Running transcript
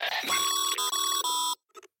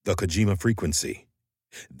The Kojima Frequency.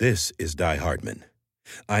 This is Die-Hardman.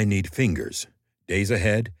 I need fingers, days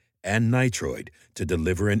ahead, and Nitroid to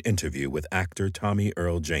deliver an interview with actor Tommie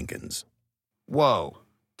Earl Jenkins. Whoa,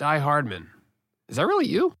 Die-Hardman. Is that really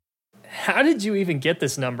you? How did you even get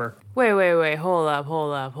this number? Wait. Hold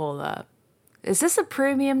up. Is this a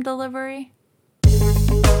premium delivery?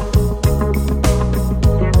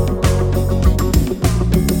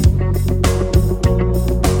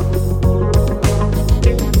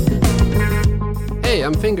 Hey,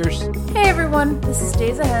 I'm Fingers. Hey everyone, this is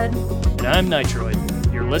Days Ahead. And I'm Nitroid.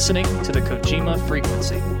 You're listening to the Kojima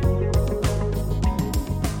Frequency.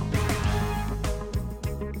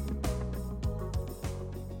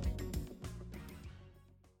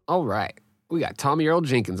 All right, we got Tommie Earl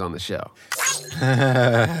Jenkins on the show.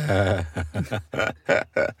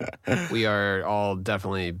 We are all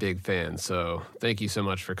definitely big fans, so thank you so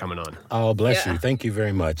much for coming on. Oh, bless you. Thank you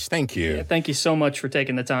very much. Thank you. Yeah, thank you so much for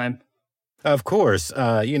taking the time. Of course.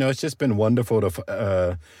 It's just been wonderful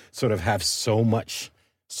to sort of have so much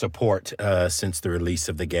support since the release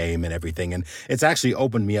of the game and everything. And it's actually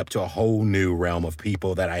opened me up to a whole new realm of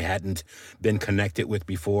people that I hadn't been connected with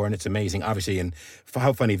before. And it's amazing, obviously, and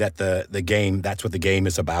how funny that the game, that's what the game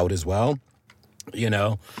is about as well. Yeah,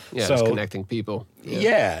 so it's connecting people.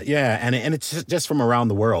 Yeah. And it's just from around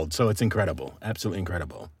the world. So it's incredible. Absolutely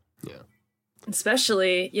incredible. Yeah.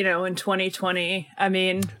 Especially, in 2020. I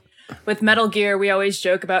mean, with Metal Gear, we always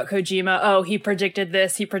joke about Kojima. Oh, he predicted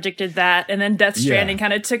this, he predicted that. And then Death Stranding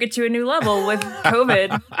kind of took it to a new level with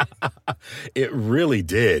COVID. It really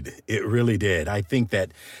did. I think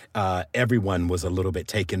that everyone was a little bit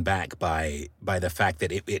taken back by the fact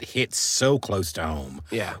that it hit so close to home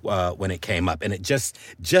when it came up. And it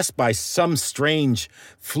just by some strange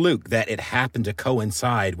fluke that it happened to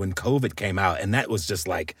coincide when COVID came out. And that was just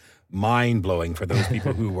like mind-blowing for those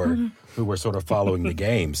people who were sort of following the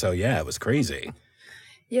game. So yeah, it was crazy.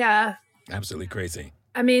 Yeah. Absolutely crazy.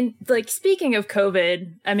 I mean, speaking of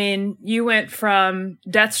COVID, you went from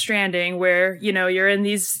Death Stranding where, you're in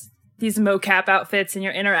these mocap outfits and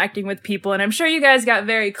you're interacting with people. And I'm sure you guys got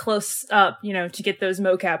very close up, to get those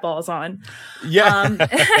mocap balls on. Yeah.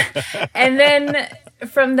 And then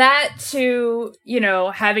from that to,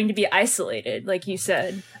 having to be isolated, like you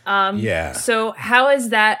said. So how has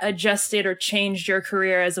that adjusted or changed your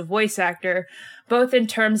career as a voice actor, both in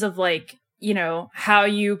terms of how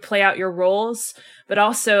you play out your roles, but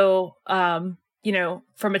also, from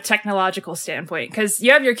a technological standpoint? Because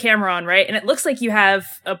you have your camera on, right? And it looks like you have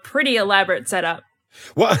a pretty elaborate setup.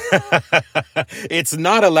 Well, it's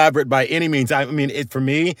not elaborate by any means. I mean, for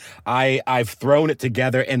me, I've thrown it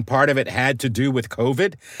together, and part of it had to do with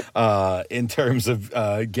COVID, in terms of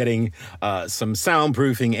getting some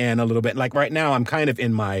soundproofing and a little bit. Like right now, I'm kind of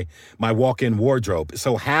in my walk-in wardrobe,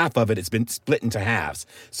 so half of it's been split into halves.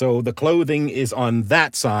 So the clothing is on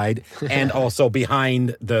that side, and also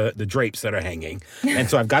behind the drapes that are hanging. And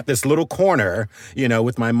so I've got this little corner,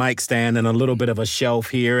 with my mic stand and a little bit of a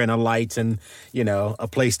shelf here and a light and a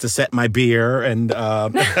place to set my beer, and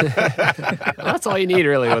that's all you need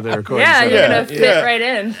really with the recording. Yeah, you're gonna fit right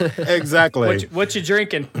in. Exactly. What you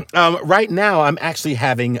drinking? Right now, I'm actually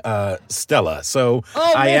having Stella, so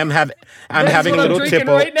I'm having a little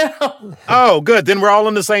tipple right now. Oh, good. Then we're all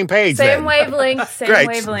on the same page. Same wavelength. Great.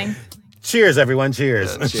 Wavelength. Cheers, everyone.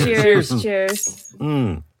 Cheers. Cheers.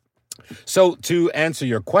 So to answer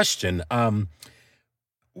your question,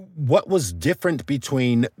 what was different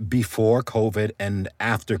between before COVID and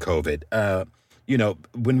after COVID?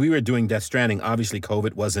 When we were doing Death Stranding, obviously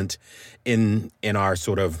COVID wasn't in our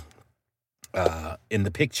sort of in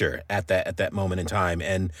the picture at that moment in time,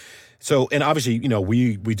 and obviously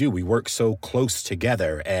we work so close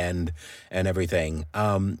together and everything.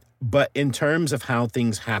 But in terms of how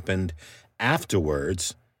things happened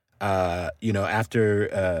afterwards,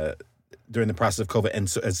 after. During the process of COVID and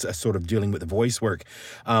as sort of dealing with the voice work,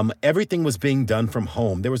 everything was being done from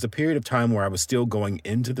home. There was a period of time where I was still going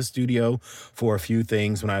into the studio for a few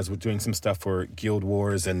things when I was doing some stuff for Guild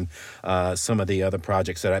Wars and some of the other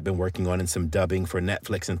projects that I've been working on and some dubbing for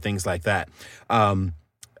Netflix and things like that.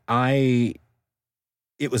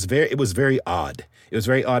 It was very odd. It was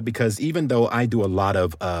very odd because even though I do a lot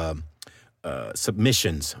of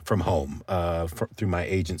submissions from home through my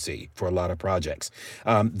agency for a lot of projects.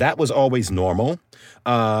 That was always normal.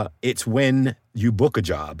 It's when you book a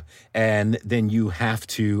job and then you have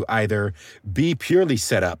to either be purely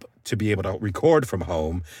set up to be able to record from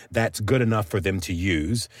home, that's good enough for them to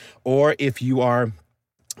use, or if you are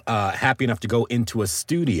happy enough to go into a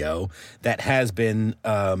studio that has been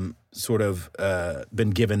been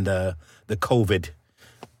given the COVID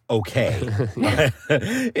okay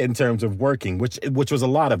in terms of working, which was a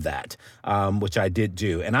lot of that, which I did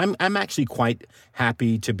do. And I'm actually quite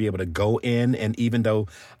happy to be able to go in, and even though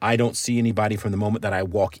I don't see anybody from the moment that I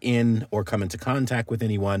walk in or come into contact with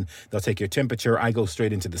anyone, they'll take your temperature. I go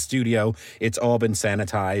straight into the studio. It's all been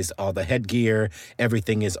sanitized, all the headgear,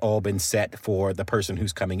 everything has all been set for the person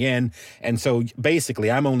who's coming in. And so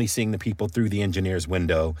basically I'm only seeing the people through the engineer's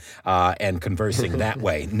window and conversing that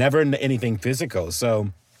way, never anything physical. So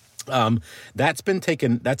that's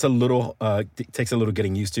a little takes a little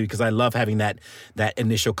getting used to, because I love having that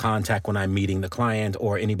initial contact when I'm meeting the client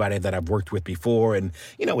or anybody that I've worked with before. And,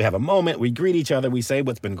 we have a moment, we greet each other, we say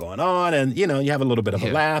what's been going on, and, you have a little bit of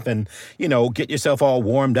a laugh and, get yourself all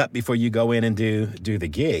warmed up before you go in and do the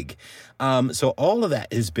gig. So all of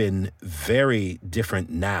that has been very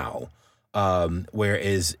different now.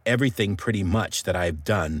 Whereas everything pretty much that I've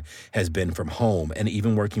done has been from home, and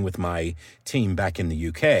even working with my team back in the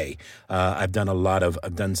UK, I've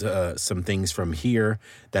done some things from here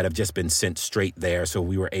that have just been sent straight there. So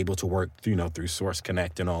we were able to work, through Source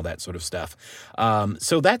Connect and all that sort of stuff.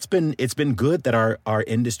 So it's been good that our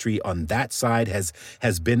industry on that side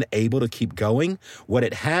has been able to keep going. What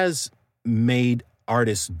it has made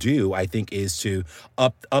artists do, I think, is to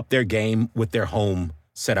up their game with their home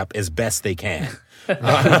set up as best they can.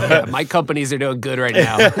 My companies are doing good right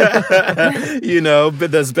now.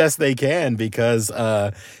 But as best they can, because,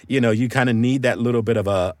 you kind of need that little bit of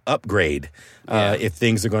a upgrade if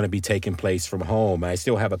things are going to be taking place from home. I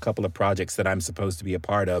still have a couple of projects that I'm supposed to be a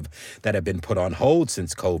part of that have been put on hold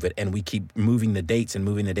since COVID, and we keep moving the dates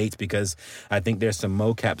because I think there's some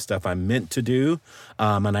mocap stuff I'm meant to do,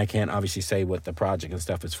 and I can't obviously say what the project and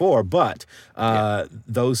stuff is for, but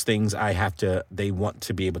those things they want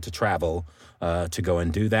to be able to travel to go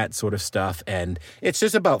and do that sort of stuff. And it's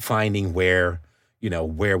just about finding where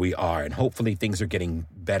we are, and hopefully things are getting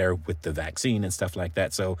better with the vaccine and stuff like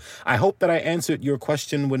that. So I hope that I answered your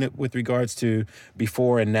question with regards to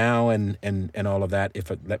before and now and all of that.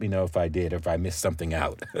 Let me know if I did, or if I missed something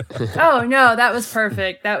out. Oh no, that was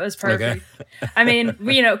perfect. Okay. I mean,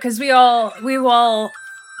 because we all,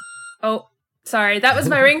 oh, sorry. That was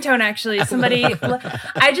my ringtone, actually.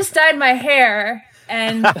 I just dyed my hair,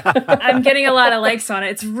 and I'm getting a lot of likes on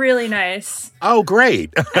it. It's really nice. Oh,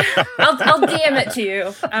 great. I'll DM it to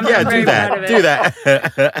you. I'm very proud of it. Do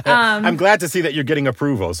that. I'm glad to see that you're getting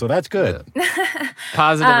approval, so that's good.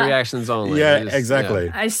 Positive reactions only. Yeah, exactly.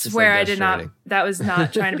 I swear I did not. That was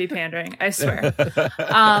not trying to be pandering. I swear.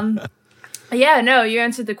 Yeah, no, you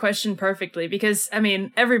answered the question perfectly, because I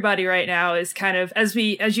mean, everybody right now is kind of, as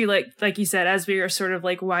you said, as we are sort of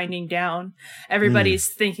like winding down, everybody's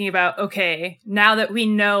thinking about, okay, now that we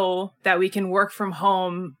know that we can work from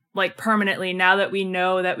home like permanently, now that we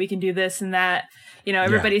know that we can do this and that,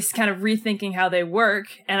 everybody's kind of rethinking how they work.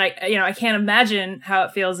 And I can't imagine how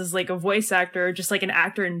it feels as like a voice actor, or just like an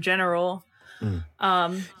actor in general.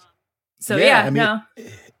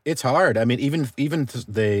 It's hard. I mean, even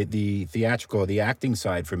the theatrical, the acting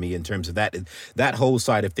side for me, in terms of that whole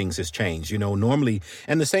side of things has changed. Normally,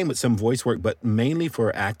 and the same with some voice work, but mainly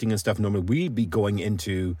for acting and stuff. Normally, we'd be going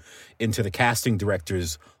into the casting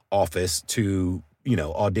director's office to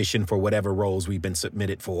audition for whatever roles we've been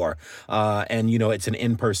submitted for, and it's an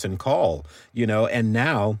in-person call. And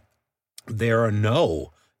now there are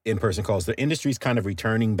no in-person calls. The industry's kind of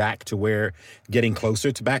returning getting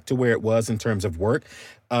closer to back to where it was in terms of work.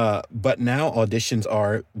 But now auditions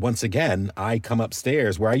are, once again, I come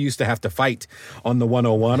upstairs where I used to have to fight on the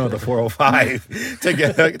 101 or the 405 to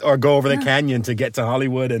get, or go over the canyon to get to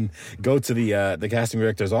Hollywood and go to the casting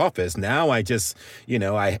director's office. Now I just,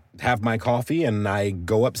 I have my coffee and I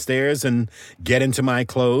go upstairs and get into my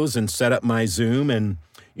clothes and set up my Zoom and,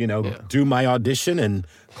 do my audition and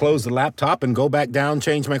close the laptop and go back down,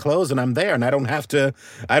 change my clothes, and I'm there. And I don't have to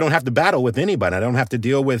battle with anybody. I don't have to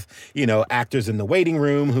deal with, actors in the waiting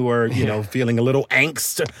room who are, feeling a little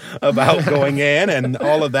angst about going in and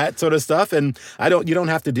all of that sort of stuff. And you don't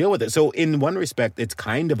have to deal with it. So in one respect, it's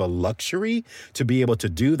kind of a luxury to be able to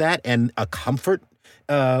do that, and a comfort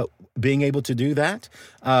being able to do that.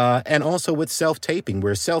 And also with self-taping.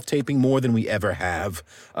 We're self-taping more than we ever have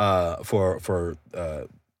for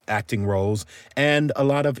acting roles, and a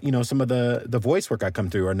lot of some of the voice work I come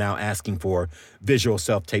through are now asking for visual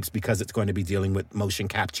self-tapes, because it's going to be dealing with motion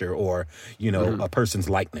capture or a person's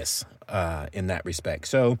likeness in that respect.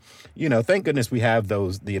 So thank goodness we have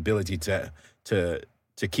the ability to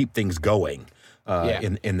keep things going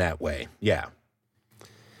in that way. Yeah,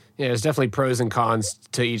 there's definitely pros and cons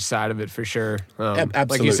to each side of it, for sure. Absolutely.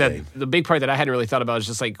 Like you said, the big part that I hadn't really thought about is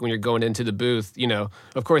just like when you're going into the booth,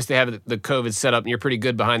 of course they have the COVID set up and you're pretty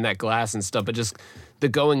good behind that glass and stuff, but just the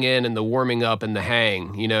going in and the warming up and the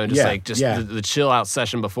hang, the chill out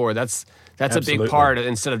session before. That's Absolutely. a big part,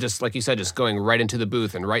 instead of just, like you said, just going right into the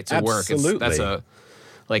booth and right to work. That's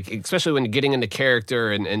especially when getting into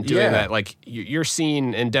character and doing that, like your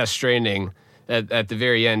scene in Death Stranding at the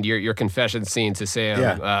very end, your confession scene to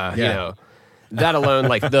Sam, that alone,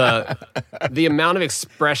 like the amount of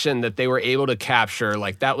expression that they were able to capture,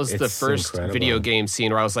 like that was the first incredible video game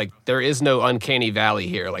scene where I was like, there is no uncanny valley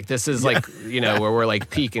here. Like this is like, where we're like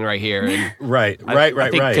peaking right here. And right. I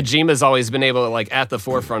think Kojima's always been able to, like, at the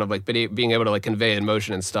forefront of like being able to like convey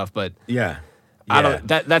emotion and stuff. But I don't,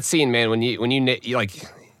 that scene, man, when you like,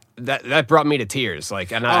 that brought me to tears.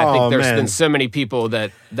 Like, and I think there's been so many people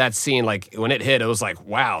that scene, like when it hit, it was like,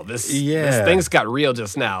 wow, this thing's got real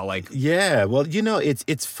just now. Like, well,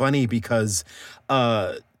 it's funny because,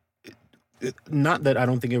 not that I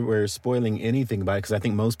don't think we're spoiling anything about it, because I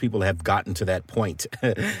think most people have gotten to that point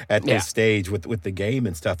at this stage with the game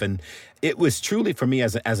and stuff. And it was truly, for me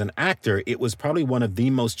as an actor, it was probably one of the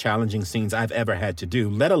most challenging scenes I've ever had to do,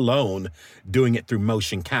 let alone doing it through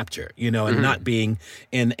motion capture, and not being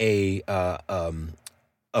in a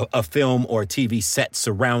film or a TV set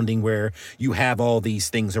surrounding where you have all these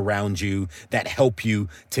things around you that help you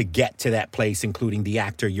to get to that place, including the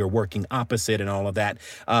actor you're working opposite and all of that.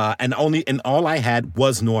 And all I had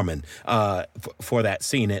was Norman for that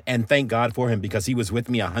scene. And thank God for him, because he was with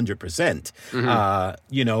me 100%.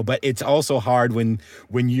 But it's also hard when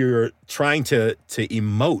you're trying to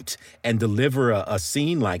emote and deliver a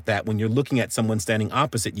scene like that, when you're looking at someone standing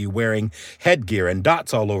opposite you wearing headgear and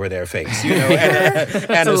dots all over their face,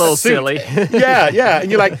 and it's a little silly.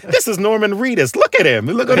 And you're like, this is Norman Reedus. Look at him.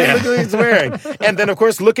 Look at what he's wearing. And then, of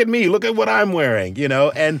course, look at me. Look at what I'm wearing,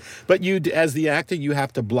 But you, as the actor, you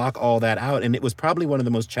have to block all that out. And it was probably one of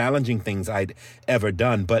the most challenging things I'd ever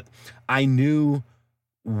done. But I knew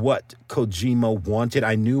what Kojima wanted.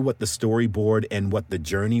 I knew what the storyboard and what the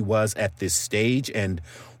journey was at this stage, and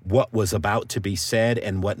what was about to be said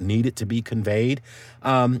and what needed to be conveyed.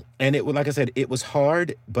 And it, like I said, it was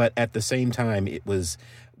hard, but at the same time, it was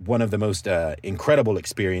one of the most incredible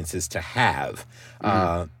experiences to have,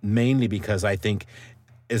 mainly because I think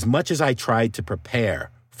as much as I tried to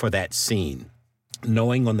prepare for that scene,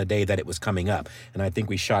 knowing on the day that it was coming up, and I think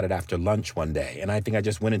we shot it after lunch one day, and I think I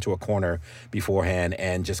just went into a corner beforehand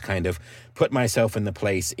and just kind of put myself in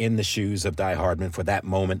the shoes of Die-Hardman for that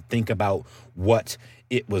moment, think about what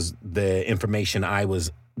it was, the information I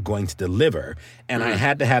was going to deliver, and I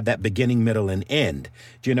had to have that beginning, middle, and end.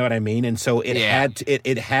 Do you know what I mean? And so it had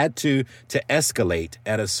to escalate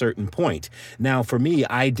at a certain point. Now, for me,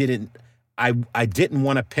 I didn't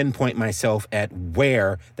want to pinpoint myself at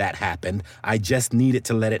where that happened. I just needed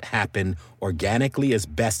to let it happen organically as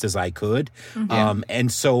best as I could.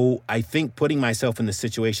 And so I think putting myself in the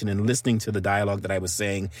situation and listening to the dialogue that I was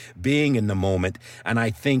saying, being in the moment, and I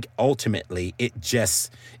think ultimately it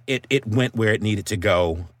went where it needed to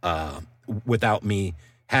go without me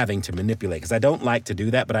having to manipulate, because I don't like to do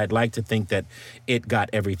that, but I'd like to think that it got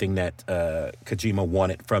everything that Kojima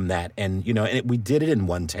wanted from that. And, we did it in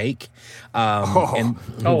one take. All in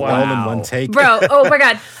one take. Bro, oh my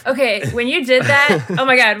God. Okay, when you did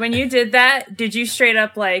that, did you straight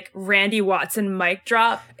up like Randy Watson mic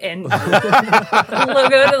drop and logo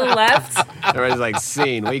to the left? Everybody's like,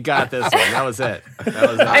 scene, we got this one. That was it.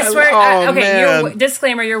 I swear,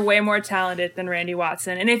 disclaimer, you're way more talented than Randy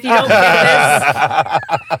Watson. And if you don't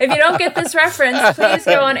get this reference, please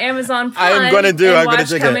go on Amazon Prime I'm going to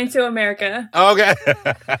watch Coming to America. Okay.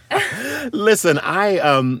 Listen,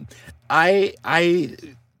 I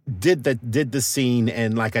did the scene,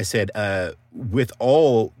 and like I said, with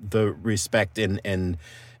all the respect and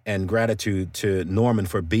gratitude to Norman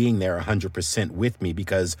for being there 100% with me,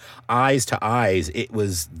 because eyes to eyes, it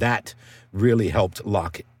was that really helped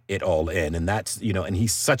lock it all in. And that's, and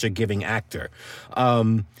he's such a giving actor.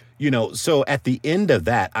 So at the end of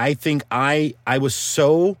that, I think I was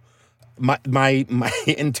so, my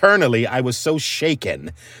internally, I was so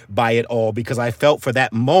shaken by it all, because I felt for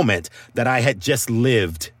that moment that I had just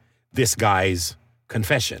lived this guy's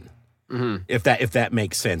confession. If that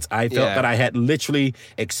makes sense. I felt that I had literally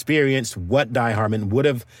experienced what Die-Hardman would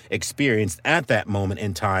have experienced at that moment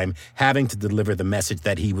in time, having to deliver the message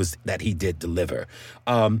that he did deliver.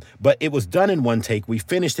 But it was done in one take. We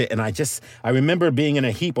finished it, and I remember being in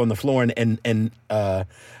a heap on the floor, and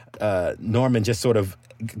Norman just sort of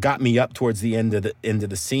got me up towards the end of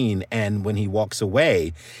the scene, and when he walks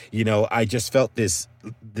away, I just felt this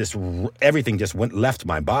everything just left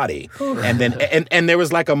my body. And then and there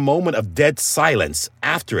was like a moment of dead silence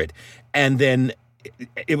after it, and then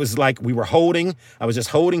it was like I was just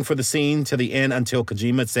holding for the scene to the end until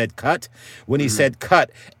Kojima said cut. When he said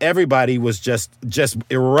cut, everybody was just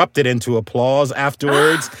erupted into applause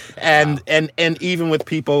afterwards. and even with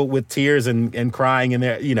people with tears and crying in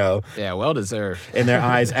their, Yeah, well deserved. in their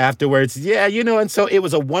eyes afterwards. Yeah, and so it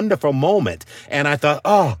was a wonderful moment. And I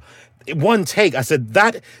thought, one take, I said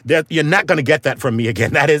that you're not going to get that from me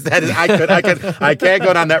again. That is I can't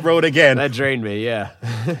go down that road again. That drained me, yeah.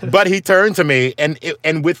 But he turned to me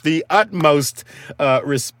and with the utmost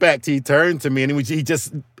respect, he turned to me and he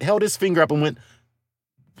just held his finger up and went,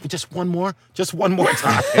 just one more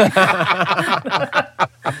time.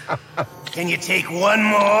 Can you take one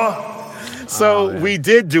more? So we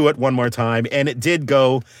did do it one more time, and it did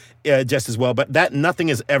go just as well. But nothing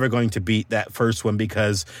is ever going to beat that first one,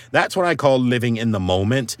 because that's what I call living in the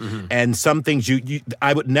moment. Mm-hmm. And some things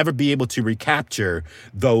I would never be able to recapture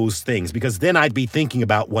those things, because then I'd be thinking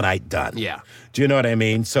about what I'd done. Yeah. Do you know what I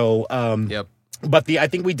mean? So, yep. But I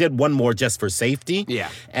think we did one more just for safety. Yeah.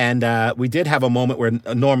 And we did have a moment where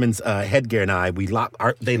Norman's headgear and I,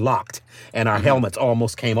 they locked, and our helmets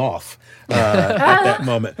almost came off at that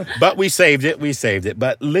moment. But we saved it.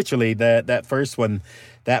 But literally, that first one,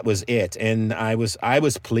 that was it. And I was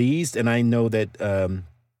pleased, and I know that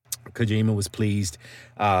Kojima was pleased,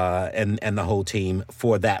 and the whole team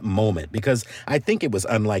for that moment, because I think it was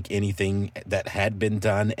unlike anything that had been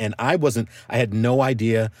done. And I had no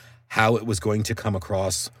idea how it was going to come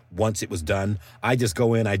across once it was done. I just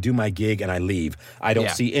go in, I do my gig, and I leave. I don't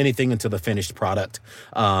see anything until the finished product,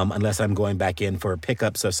 unless I'm going back in for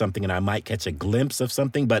pickups of something, and I might catch a glimpse of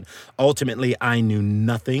something. But ultimately, I knew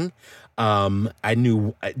nothing. I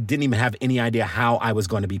didn't even have any idea how I was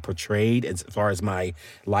going to be portrayed as far as my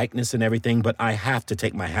likeness and everything. But I have to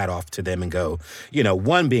take my hat off to them and go,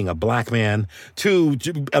 one, being a black man, two,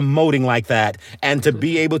 emoting like that, and to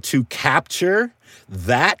be able to capture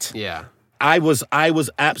that. Yeah. I was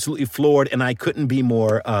absolutely floored, and I couldn't be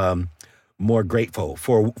more grateful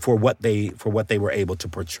for what they were able to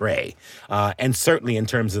portray, and certainly in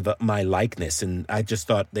terms of my likeness. And I just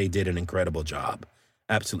thought they did an incredible job.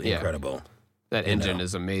 Absolutely incredible. That engine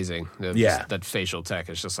is amazing. That facial tech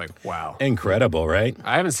is just like, wow. Incredible, right?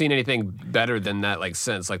 I haven't seen anything better than that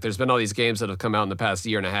since. There's been all these games that have come out in the past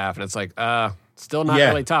year and a half, and it's like, still not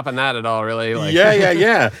really topping that at all, really.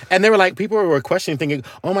 Yeah. And they were like, people were questioning, thinking,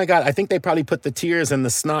 oh my God, I think they probably put the tears and the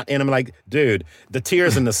snot in. I'm like, dude, the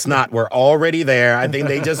tears and the snot were already there. I think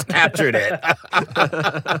they just captured it.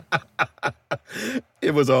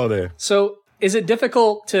 It was all there. So is it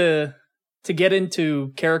difficult to get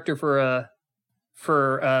into character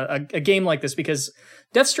for a game like this? Because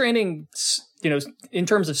Death Stranding, in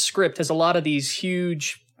terms of script, has a lot of these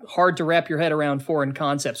huge, hard to wrap your head around foreign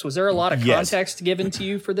concepts. Was there a lot of context given to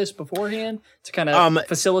you for this beforehand to kind of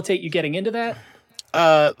facilitate you getting into that?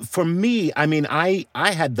 For me, I mean, I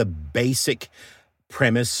had the basic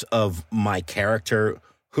premise of my character,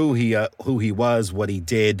 who he was, what he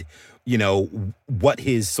did, what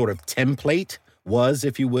his sort of template was,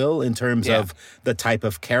 if you will, in terms of the type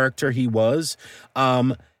of character he was.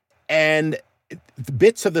 And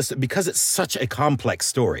bits of this, because it's such a complex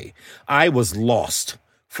story, I was lost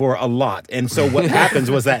for a lot. And so what happens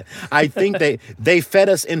was that I think they fed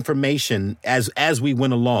us information as we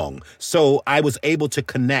went along. So I was able to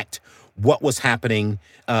connect what was happening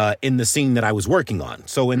in the scene that I was working on.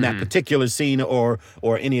 So in that particular scene or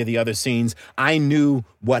any of the other scenes, I knew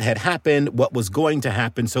what had happened, what was going to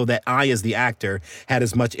happen, so that I, as the actor, had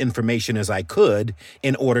as much information as I could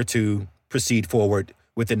in order to proceed forward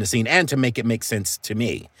within the scene and to make it make sense to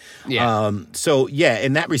me. Yeah. So yeah,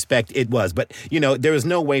 in that respect, it was. But, there was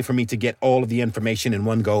no way for me to get all of the information in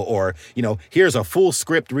one go, or, here's a full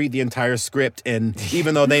script, read the entire script. And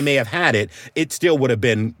even though they may have had it, it still would have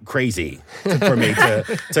been crazy for me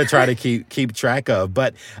to try to keep track of.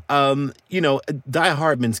 But,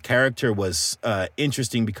 Die-Hardman's character was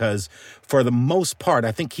interesting because for the most part,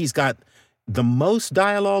 I think he's got the most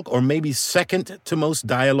dialogue, or maybe second to most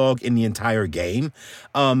dialogue in the entire game.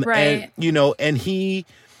 Right. And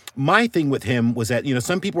my thing with him was that,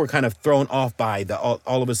 some people were kind of thrown off by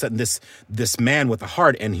all of a sudden this man with a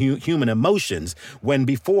heart and human emotions, when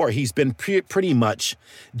before he's been pretty much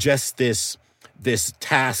just this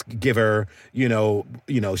task giver,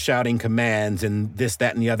 shouting commands and this,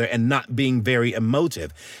 that, and the other, and not being very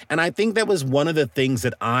emotive. And I think that was one of the things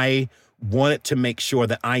that I wanted to make sure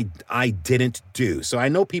that I didn't do. So I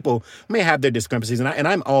know people may have their discrepancies, and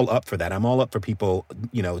I'm all up for that. I'm all up for people,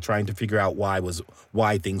 trying to figure out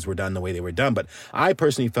why things were done the way they were done. But I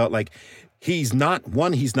personally felt like he's not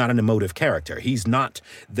an emotive character. He's not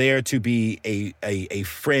there to be a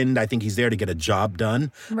friend. I think he's there to get a job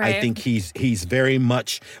done. Right. I think he's very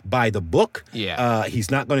much by the book. Yeah.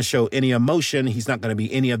 He's not going to show any emotion. He's not going to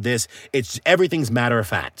be any of this. Everything's matter of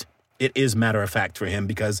fact. It is matter of fact for him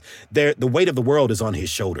because the weight of the world is on his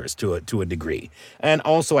shoulders to a degree. And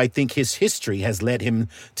also, I think his history has led him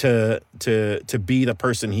to be the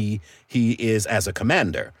person he is as a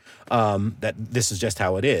commander. That this is just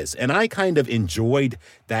how it is. And I kind of enjoyed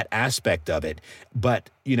that aspect of it. But,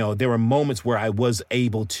 there were moments where I was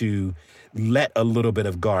able to let a little bit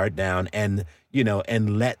of guard down and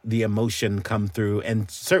let the emotion come through. And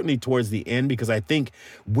certainly towards the end, because I think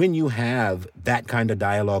when you have that kind of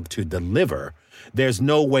dialogue to deliver, there's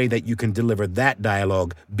no way that you can deliver that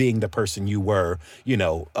dialogue being the person you were,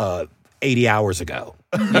 80 hours ago.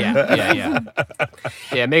 Yeah.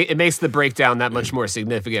 It makes the breakdown that much more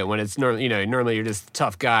significant when it's normally you're just a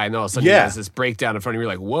tough guy and all of a sudden you have this breakdown in front of you.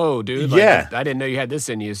 You're like, whoa, dude! Like, I didn't know you had this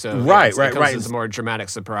in you. So it comes as a more dramatic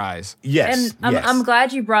surprise. Yes, and I'm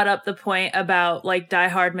glad you brought up the point about like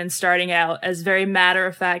Die-Hardman starting out as very matter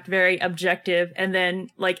of fact, very objective, and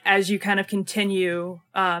then like as you kind of continue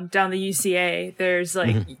down the UCA, there's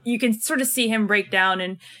like you can sort of see him break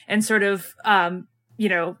down and sort of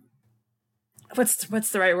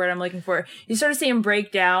what's the right word I'm looking for? You sort of see him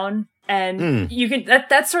break down and you can,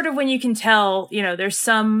 that's sort of when you can tell, there's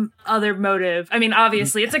some other motive. I mean,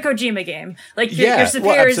 obviously it's a Kojima game. Like your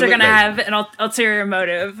superiors are going to have an ulterior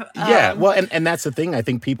motive. And that's the thing. I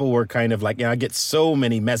think people were kind of like, I get so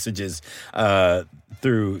many messages,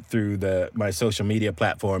 through my social media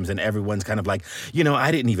platforms, and everyone's kind of like,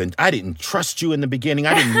 I didn't trust you in the beginning.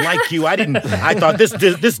 I didn't like you. I thought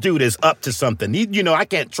this dude is up to something. I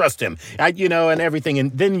can't trust him. And everything.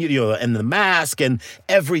 And then, and the mask and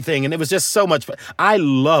everything. And it was just so much fun. I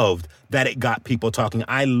loved that it got people talking.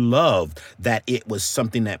 I loved that it was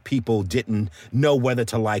something that people didn't know whether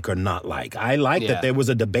to like or not like. I liked that there was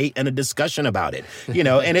a debate and a discussion about it.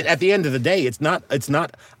 And at the end of the day, it's not,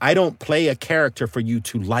 I don't play a character for you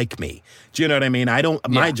to like me. Do you know what I mean?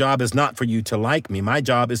 My job is not for you to like me. My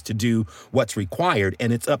job is to do what's required,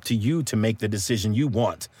 and it's up to you to make the decision you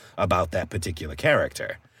want about that particular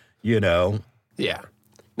character, Yeah.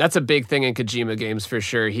 That's a big thing in Kojima games for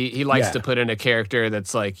sure. He likes to put in a character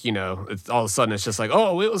that's like, it's all of a sudden it's just like,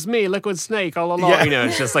 oh, it was me, Liquid Snake all along.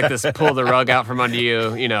 It's just like this pull the rug out from under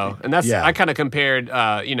you, And that's I kind of compared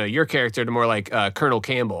your character to more like Colonel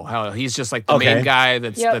Campbell, how he's just like the main guy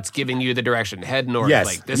that's giving you the direction, head north. Yes.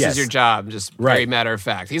 Like this is your job, just very matter of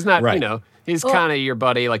fact. He's not, he's kind of your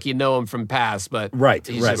buddy, like you know him from past, but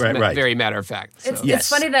he's just very matter of fact. So. It's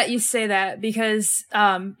funny that you say that because,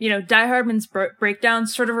 Die-Hardman's breakdown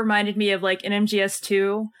sort of reminded me of like in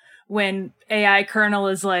MGS2 when AI Colonel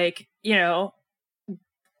is like,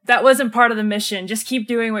 that wasn't part of the mission. Just keep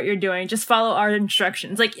doing what you're doing. Just follow our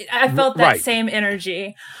instructions. Like I felt that same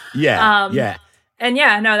energy. Yeah. And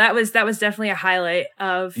that was definitely a highlight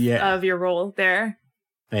of your role there.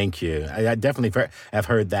 Thank you. I definitely have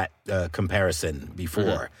heard that comparison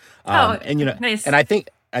before. Nice. And I think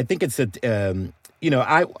it's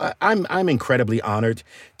I'm incredibly honored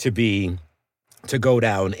to go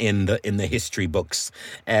down in the history books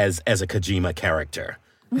as a Kojima character.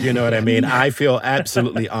 You know what I mean? I feel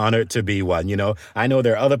absolutely honored to be one. I know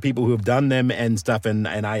there are other people who have done them and stuff, and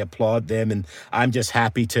I applaud them. And I'm just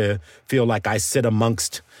happy to feel like I sit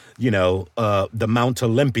amongst, the Mount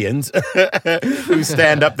Olympians who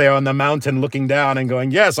stand up there on the mountain looking down and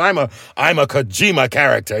going, yes, I'm a Kojima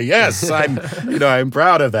character. Yes, I'm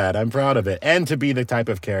proud of that. I'm proud of it. And to be the type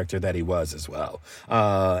of character that he was as well.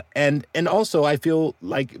 And also I feel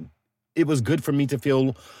like it was good for me to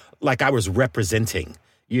feel like I was representing,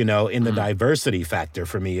 in the diversity factor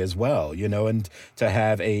for me as well, and to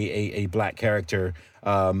have a black character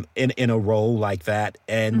in a role like that,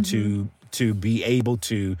 and to be able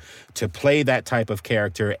to play that type of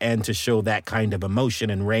character and to show that kind of emotion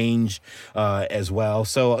and range as well.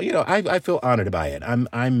 So, I feel honored by it.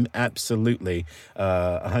 I'm absolutely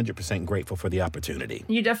 100% grateful for the opportunity.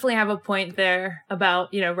 You definitely have a point there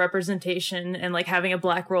about, representation and like having a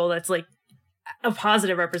black role that's like a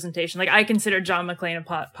positive representation. Like I consider John McClane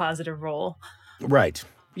a positive role. Right.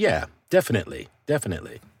 Yeah, definitely.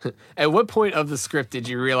 At what point of the script did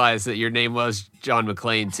you realize that your name was John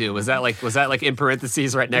McClane too? Was that like in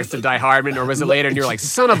parentheses right next to Die-Hardman, or was it later and you're like,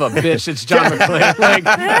 son of a bitch, it's John McClane? Like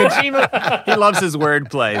Kojima, he loves his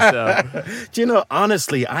wordplay. So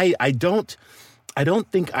honestly, I don't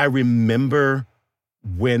think I remember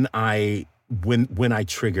when I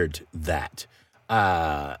triggered that.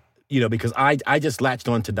 because I just latched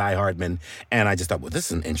on to Die-Hardman, and I just thought, well, this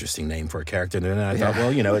is an interesting name for a character. And then I thought,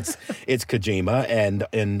 well, it's Kojima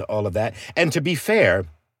and all of that. And to be fair,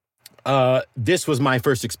 this was my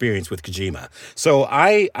first experience with Kojima. So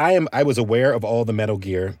I was aware of all the Metal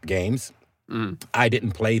Gear games. I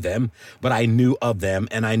didn't play them, but I knew of them,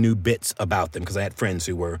 and I knew bits about them because I had friends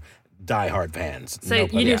who were diehard fans. So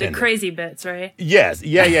you knew the crazy bits, right? Yes.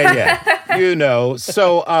 Yeah.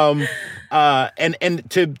 So, and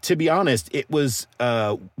to be honest, it was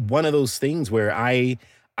one of those things where I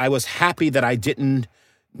was happy that I didn't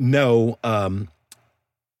know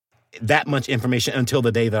that much information until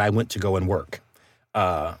the day that I went to go and work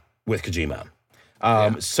with Kojima.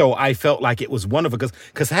 So I felt like it was wonderful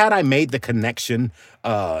because had I made the connection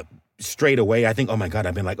straight away, I think, oh my God,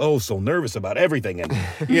 I've been like, so nervous about everything. And,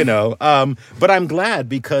 but I'm glad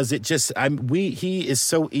because he is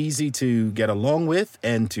so easy to get along with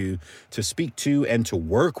and to speak to and to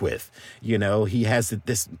work with. He has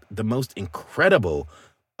the most incredible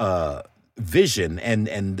vision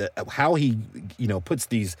and how he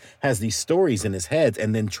has these stories in his head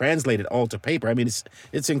and then translate it all to paper. I mean,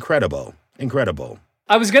 it's incredible.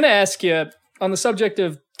 I was going to ask you on the subject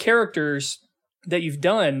of characters that you've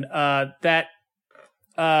done, that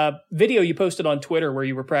video you posted on Twitter where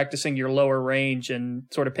you were practicing your lower range and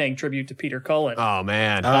sort of paying tribute to Peter Cullen. Oh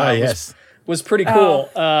man. Yes. Was pretty cool.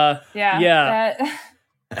 Yeah.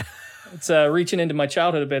 It's reaching into my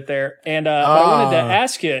childhood a bit there. And but I wanted to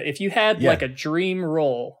ask you, if you had like a dream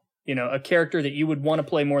role, a character that you would want to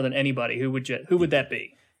play more than anybody, who would that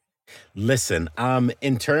be? Listen,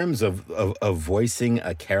 in terms of voicing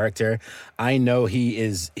a character, I know he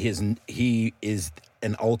is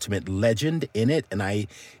an ultimate legend in it, and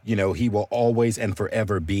he will always and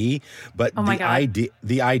forever be. But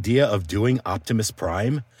the idea of doing Optimus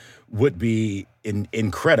Prime would be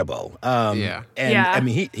incredible. I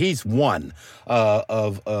mean, he's one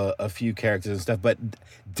of a few characters and stuff, but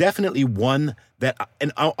definitely one that,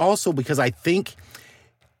 and also because I think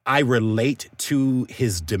I relate to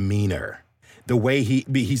his demeanor, the way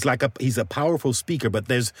he's a powerful speaker, but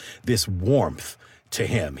there's this warmth to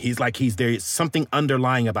him. There's something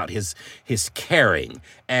underlying about his caring,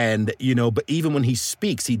 and but even when he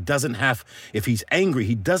speaks, if he's angry,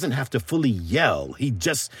 he doesn't have to fully yell.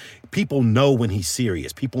 People know when he's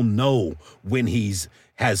serious. People know when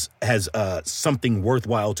has something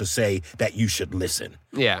worthwhile to say that you should listen.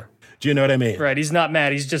 Yeah. Do you know what I mean? Right. He's not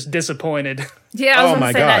mad. He's just disappointed. Yeah, I was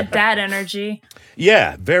going to say that dad energy.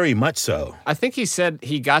 Yeah, very much so. I think he said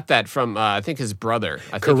he got that from, his brother.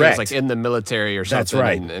 I think Correct. He was in the military or something. That's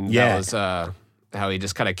right. And that was how he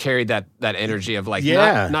just kind of carried that energy of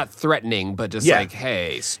not threatening, but just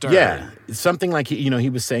hey, stern. Yeah, something like, he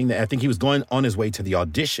was saying that I think he was going on his way to the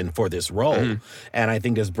audition for this role. Mm-hmm. And I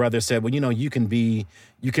think his brother said, well, you can be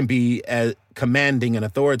commanding and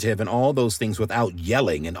authoritative and all those things without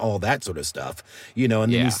yelling and all that sort of stuff, and then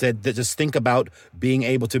he said that just think about being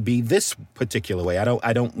able to be this particular way. I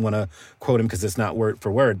don't want to quote him because it's not word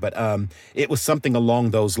for word, but it was something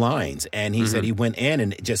along those lines. And he said he went in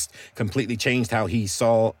and it just completely changed how he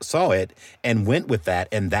saw it and went with that.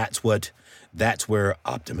 And that's where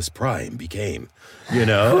Optimus Prime became,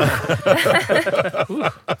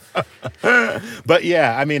 But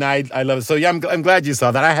yeah, I mean, I love it. So yeah, I'm glad you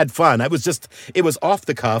saw that. I had fun. It was off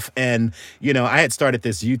the cuff. And, I had started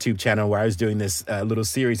this YouTube channel where I was doing this little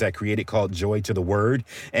series I created called Joy to the Word.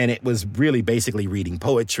 And it was really basically reading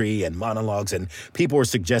poetry and monologues. And people were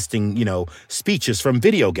suggesting, speeches from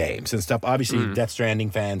video games and stuff. Obviously, Death Stranding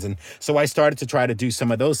fans. And so I started to try to do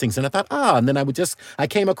some of those things. And I thought, and then I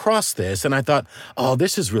came across this and I thought,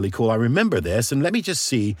 this is really cool. I remember this. And let me just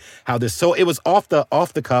see how this. So it was off the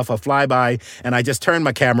cuff, a flyby. And I just turned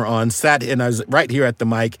my camera on, sat, and I was right here at the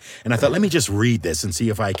mic. And I thought, let me just read this and see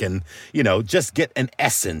if I can, just get an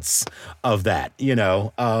essence of that,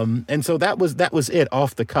 And so that was it,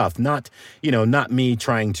 off the cuff. Not me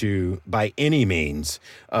trying to, by any means,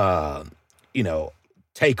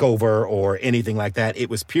 take over or anything like that. It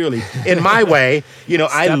was purely in my way.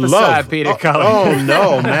 I love Peter Cullen. Oh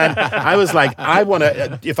no, man! I was like, I want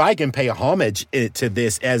to. If I can pay homage to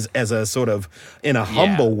this as a sort of in a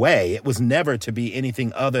humble way, it was never to be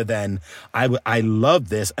anything other than I love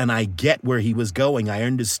this and I get where he was going. I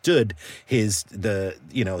understood his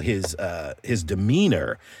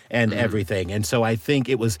demeanor and everything, and so I think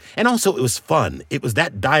it was, and also it was fun. It was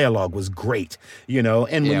that dialogue was great, and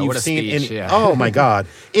when you've seen, oh my God.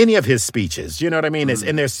 Any of his speeches, you know what I mean?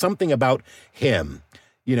 And there's something about him,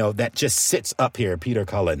 that just sits up here, Peter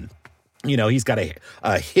Cullen, he's got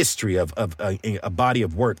a history of a body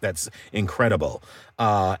of work that's incredible.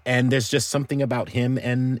 And there's just something about him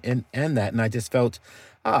and that. And I just felt,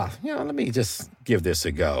 let me just give this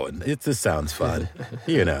a go. And this sounds fun,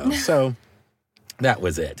 So that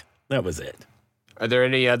was it. Are there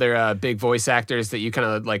any other big voice actors that you kind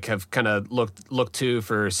of have kind of looked to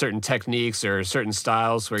for certain techniques or certain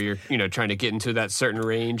styles where you're trying to get into that certain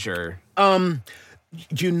range or?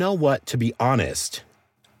 You know what? To be honest,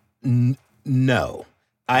 no.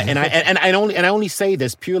 I only say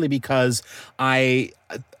this purely because there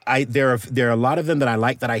are a lot of them that I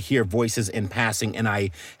like that I hear voices in passing and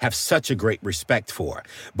I have such a great respect for.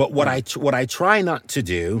 But what I try not to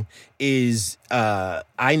do is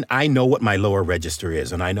I know what my lower register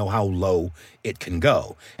is and I know how low it can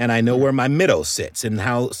go and I know where my middle sits and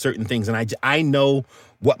how certain things and I know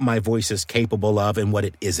what my voice is capable of and what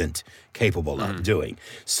it isn't capable of doing.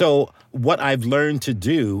 So what I've learned to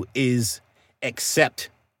do is accept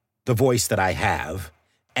the voice that I have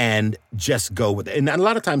and just go with it. And a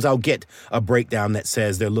lot of times I'll get a breakdown that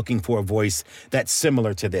says they're looking for a voice that's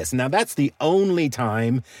similar to this. Now, that's the only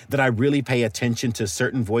time that I really pay attention to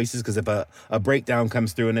certain voices, because if a breakdown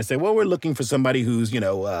comes through and they say, well, we're looking for somebody who's,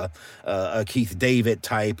 a Keith David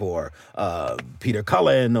type or Peter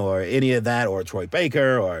Cullen or any of that, or Troy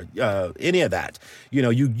Baker or any of that,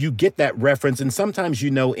 you get that reference. And sometimes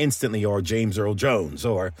instantly, or James Earl Jones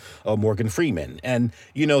or Morgan Freeman. And,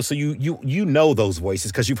 so you know those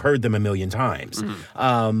voices because you've heard them a million times.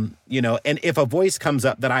 And if a voice comes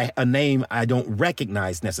up that a name I don't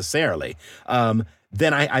recognize necessarily,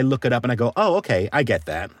 then I look it up and I go, oh, okay, I get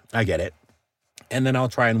that. I get it. And then I'll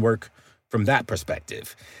try and work from that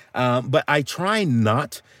perspective. But I try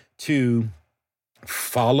not to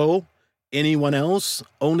follow anyone else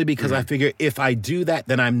only because I figure if I do that,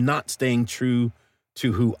 then I'm not staying true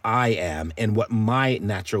to who I am and what my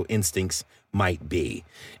natural instincts might be.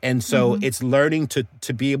 And so it's learning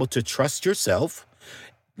to be able to trust yourself,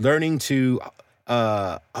 learning to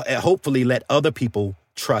hopefully let other people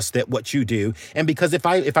trust that what you do. And because if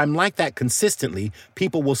I'm like that consistently,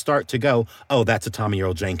 people will start to go, oh, that's a Tommie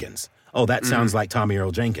Earl Jenkins. Oh, that sounds like Tommie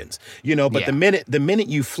Earl Jenkins. But the minute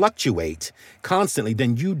you fluctuate constantly,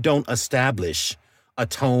 then you don't establish a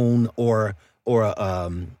tone or what's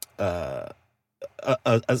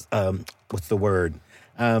the word?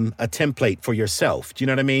 A template for yourself. Do you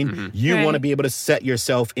know what I mean? You want to be able to set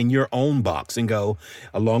yourself in your own box and go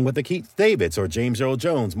along with the Keith Davids or James Earl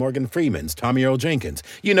Jones, Morgan Freemans, Tommie Earl Jenkins.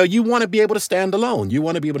 You want to be able to stand alone. You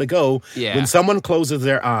want to be able to go when someone closes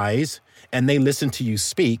their eyes and they listen to you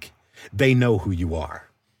speak, they know who you are.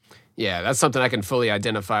 Yeah, that's something I can fully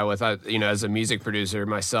identify with. As a music producer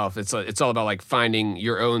myself, it's all about finding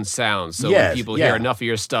your own sound. So when people hear enough of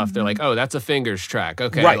your stuff, they're like, "Oh, that's a Fingers track."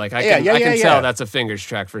 Okay, right. I can tell that's a Fingers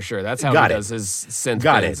track for sure. That's how he does his synth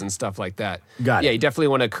bends and stuff like that. Yeah, you definitely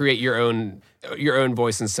want to create your own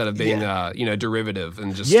voice instead of being derivative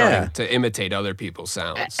and just starting to imitate other people's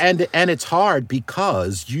sounds. And it's hard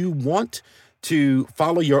because you want to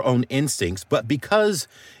follow your own instincts, but because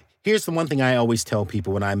here's the one thing I always tell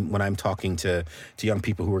people when I'm talking to young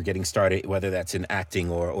people who are getting started, whether that's in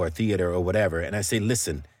acting or theater or whatever, and I say,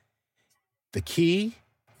 listen, the key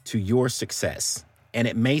to your success, and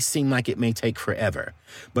it may seem like it may take forever,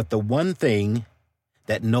 but the one thing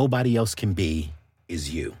that nobody else can be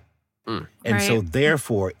is you. And so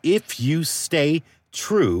therefore, if you stay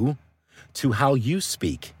true to how you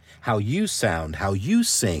speak, how you sound, how you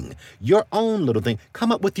sing, your own little thing.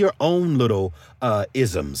 Come up with your own little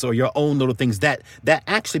isms or your own little things that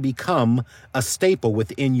actually become a staple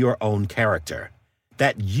within your own character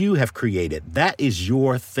that you have created. That is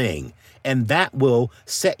your thing. And that will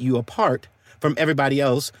set you apart from everybody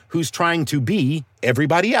else who's trying to be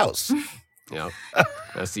everybody else. Yep.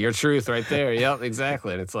 That's your truth right there. Yep,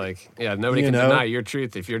 exactly. And it's like, nobody can deny your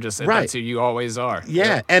truth if you're just that's who you always are.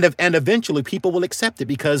 Yeah. Yep. And eventually people will accept it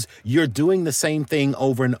because you're doing the same thing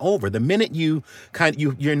over and over. The minute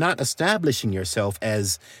you're not establishing yourself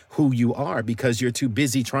as who you are because you're too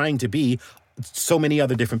busy trying to be so many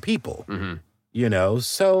other different people.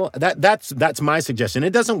 So that's my suggestion.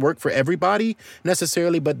 It doesn't work for everybody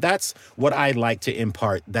necessarily, but that's what I like to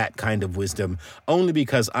impart, that kind of wisdom, only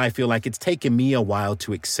because I feel like it's taken me a while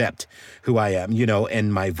to accept who I am,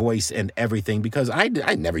 and my voice and everything, because I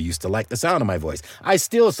never used to like the sound of my voice. I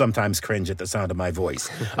still sometimes cringe at the sound of my voice.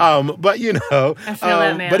 But I feel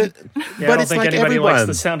that, man. But I don't think like anybody likes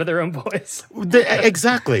the sound of their own voice.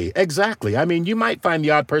 Exactly. I mean, you might find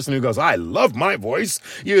the odd person who goes, I love my voice,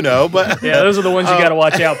 but yeah, those are the ones you got to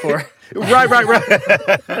watch out for. Right.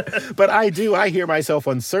 But I hear myself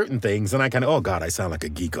on certain things and I kind of, oh God, I sound like a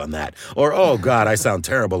geek on that. Or, oh God, I sound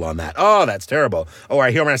terrible on that. Oh, that's terrible. Or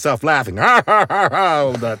I hear myself laughing.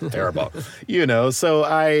 Oh, that's terrible. So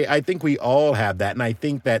I think we all have that. And I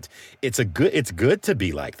think that it's good to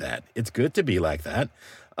be like that. It's good to be like that.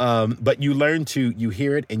 But you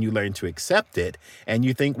hear it and you learn to accept it. And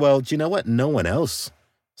you think, well, do you know what? No one else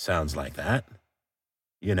sounds like that.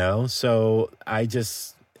 So I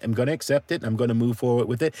just am going to accept it. I'm going to move forward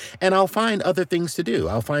with it. And I'll find other things to do.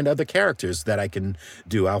 I'll find other characters that I can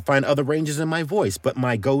do. I'll find other ranges in my voice. But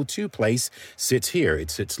my go-to place sits here. It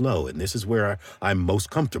sits low. And this is where I'm most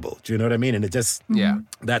comfortable. Do you know what I mean? And it just,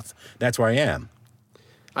 that's where I am.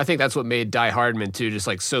 I think that's what made Die-Hardman too just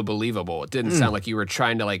like so believable. It didn't sound like you were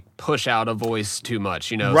trying to like push out a voice too much,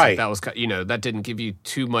 Right. Like that was, that didn't give you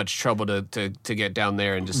too much trouble to get down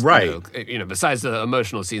there and just, right. Besides the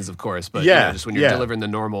emotional scenes, of course, but just when you're delivering the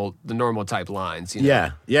normal type lines.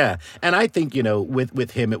 Yeah. And I think,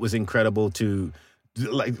 with him, it was incredible to,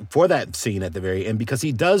 like, for that scene at the very end, because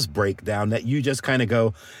he does break down that you just kind of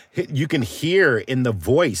go, you can hear in the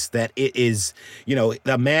voice that it is,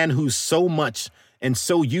 the man who's so much and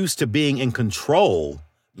so used to being in control,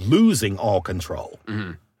 losing all control.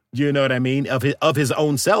 Mm-hmm. You know what I mean? Of his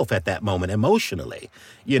own self at that moment, emotionally.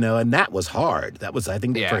 And that was hard. That was, I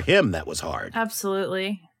think, for him, that was hard.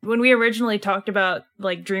 Absolutely. When we originally talked about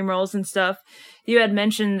like dream roles and stuff, you had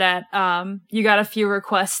mentioned that you got a few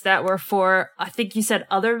requests that were for, I think you said,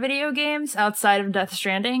 other video games outside of Death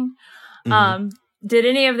Stranding. Mm-hmm. Did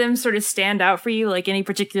any of them sort of stand out for you? Like any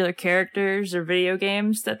particular characters or video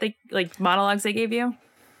games that they, like monologues they gave you?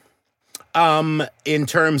 In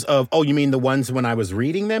terms of, you mean the ones when I was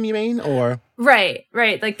reading them, you mean? Or Right.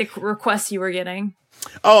 Like the requests you were getting.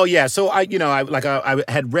 Oh yeah. So I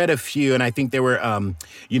had read a few, and I think there were,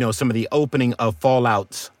 some of the opening of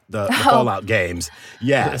Fallout, the Fallout games.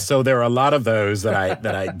 Yeah. So there are a lot of those that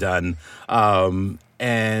I'd done.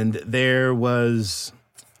 And there was,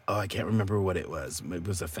 I can't remember what it was. It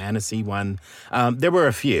was a fantasy one. There were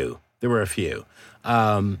a few.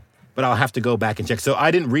 But I'll have to go back and check. So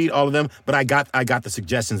I didn't read all of them, but I got the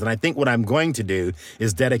suggestions. And I think what I'm going to do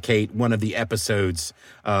is dedicate one of the episodes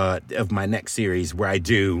of my next series where I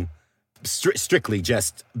do strictly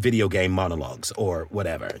just video game monologues or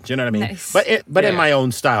whatever. Do you know what I mean? Nice. But in my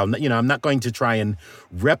own style. I'm not going to try and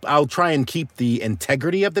I'll try and keep the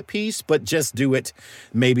integrity of the piece, but just do it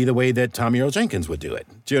maybe the way that Tommie Earl Jenkins would do it.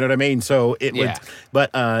 Do you know what I mean? So it would,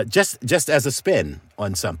 but just as a spin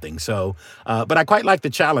on something. So, but I quite like the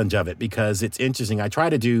challenge of it because it's interesting. I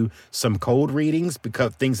try to do some cold readings,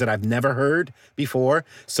 because things that I've never heard before,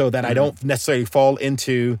 so that I don't necessarily fall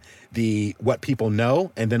into what people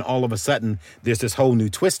know, and then all of a sudden there's this whole new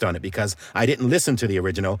twist on it because I didn't listen to the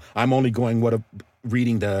original. I'm only going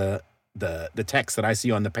reading the text that I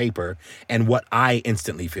see on the paper and what I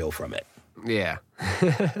instantly feel from it. Yeah.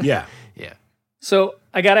 Yeah. So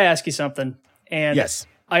I got to ask you something. And yes.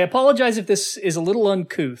 I apologize if this is a little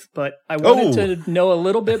uncouth, but I wanted to know a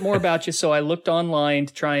little bit more about you, so I looked online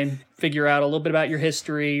to try and figure out a little bit about your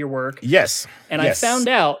history, your work. Yes. And I found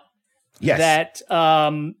out that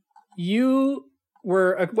you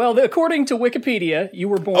were, according to Wikipedia, you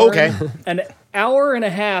were born an hour and a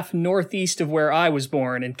half northeast of where I was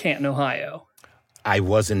born in Canton, Ohio. I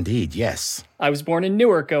was indeed, yes. I was born in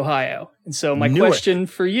Newark, Ohio. And so my question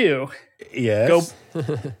for you, yes.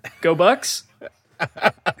 Go Bucks?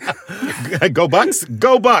 Go Bucks?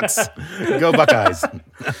 Go Bucks! Go Buckeyes.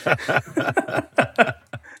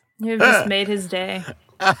 You've just made his day.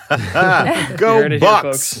 Go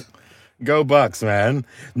Bucks! Go Bucks, man.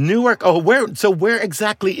 Newark. Where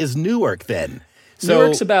exactly is Newark then?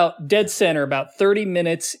 Newark's about dead center, about 30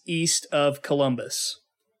 minutes east of Columbus.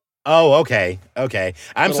 Oh, okay.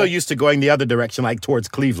 I'm so used to going the other direction, like towards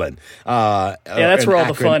Cleveland. That's where all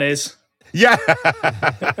the fun is. Yeah.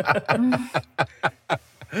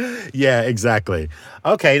 Yeah, exactly.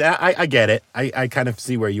 Okay, I get it. I kind of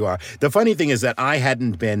see where you are. The funny thing is that I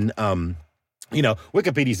hadn't been,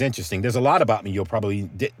 Wikipedia's interesting. There's a lot about me you'll probably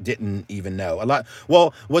didn't even know.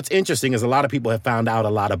 What's interesting is a lot of people have found out a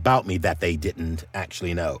lot about me that they didn't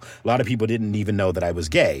actually know. A lot of people didn't even know that I was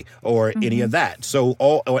gay or any of that. So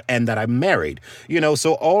and that I'm married.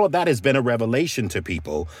 So all of that has been a revelation to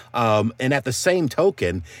people. And at the same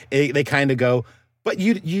token, they kind of go, but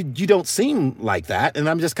you don't seem like that. And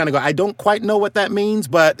I'm just kind of I don't quite know what that means,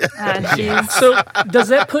 but... So does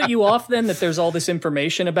that put you off then, that there's all this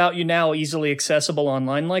information about you now easily accessible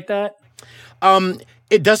online like that?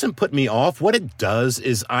 It doesn't put me off. What it does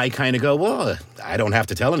is I kind of go, well, I don't have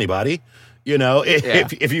to tell anybody. You know,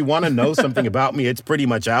 if you want to know something about me, it's pretty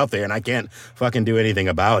much out there, and I can't fucking do anything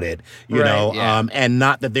about it. You know, and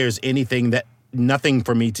not that there's nothing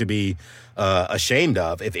for me to be ashamed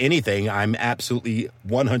of. If anything, I'm absolutely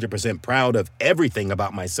 100% proud of everything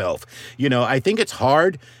about myself. You know, I think it's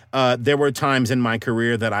hard. There were times in my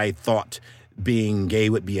career that I thought being gay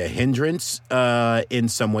would be a hindrance in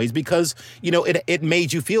some ways because, you know, it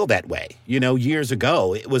made you feel that way. You know, years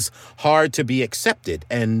ago, it was hard to be accepted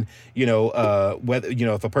and, you know, whether, you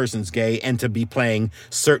know, if a person's gay and to be playing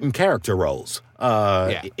certain character roles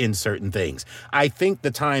in certain things. I think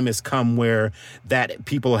the time has come where that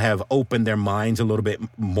people have opened their minds a little bit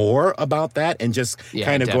more about that and just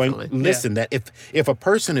kind of definitely. Going, listen, that if a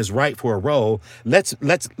person is right for a role, let's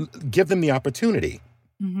give them the opportunity.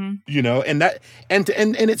 Mm-hmm. You know, and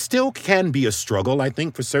it still can be a struggle, I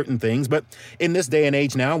think, for certain things. But in this day and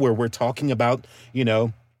age now where we're talking about, you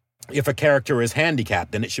know, if a character is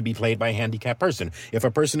handicapped, then it should be played by a handicapped person. If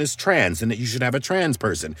a person is trans, then you should have a trans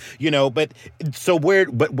person. You know, but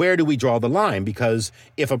where do we draw the line? Because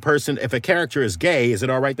if a character is gay, is it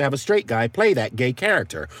all right to have a straight guy play that gay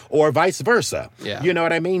character, or vice versa? Yeah. You know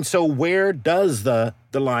what I mean? So where does the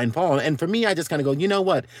line fall? And for me, I just kind of go, you know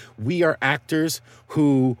what? We are actors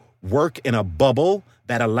who work in a bubble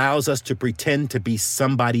that allows us to pretend to be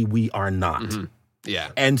somebody we are not. Mm-hmm.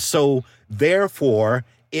 Yeah. And so therefore,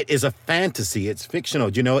 it is a fantasy. It's fictional.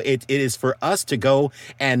 You know, it is for us to go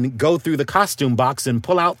through the costume box and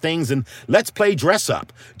pull out things and let's play dress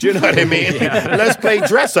up. Do you know what I mean? Let's play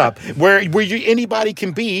dress up where anybody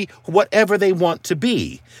can be whatever they want to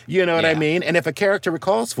be. You know what I mean? And if a character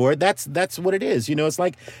calls for it, that's what it is. You know, it's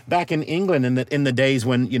like back in England in the days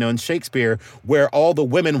when, you know, in Shakespeare, where all the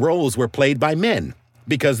women roles were played by men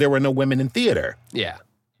because there were no women in theater. Yeah.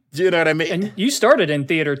 Do you know what I mean? And you started in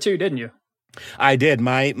theater too, didn't you? I did.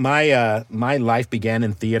 My life began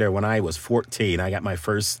in theater when I was 14. I got my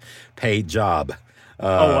first paid job. When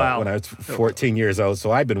I was 14 years old.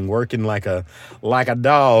 So I've been working like a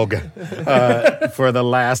dog for the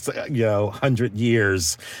last 100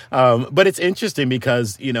 years. But it's interesting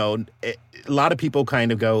because a lot of people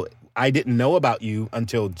kind of go, I didn't know about you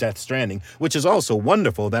until Death Stranding, which is also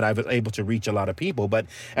wonderful that I was able to reach a lot of people. But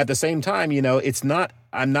at the same time,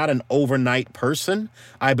 I'm not an overnight person.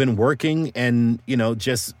 I've been working and,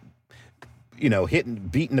 just,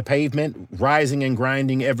 beating the pavement, rising and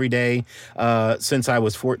grinding every day since I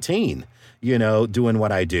was 14, doing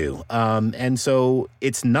what I do. And so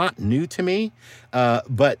it's not new to me,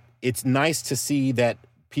 but it's nice to see that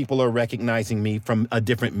people are recognizing me from a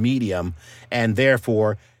different medium and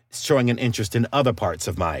therefore showing an interest in other parts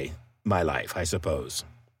of my life, I suppose.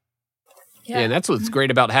 Yeah, and that's what's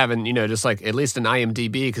great about having, just like at least an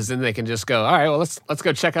IMDb, because then they can just go, all right, well, let's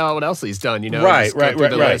go check out what else he's done, Right.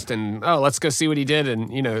 List and, let's go see what he did.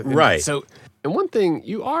 And, right. So, and one thing,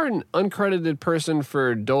 you are an uncredited person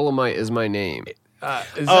for Dolomite Is My Name.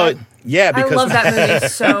 Yeah, because I love that movie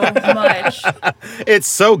so much. It's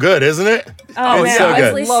so good, isn't it? Oh, it's man, so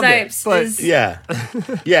good. Wesley Snipes is... Yeah.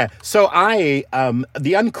 So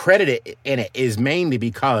the uncredited in it is mainly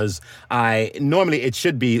because normally it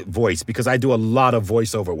should be voice because I do a lot of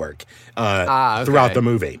voiceover work throughout the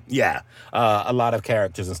movie. Yeah, a lot of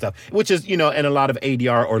characters and stuff, which is and a lot of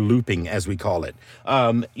ADR or looping as we call it.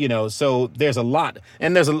 So there's a lot,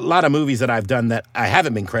 and there's a lot of movies that I've done that I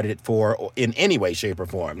haven't been credited for in any way, shape, or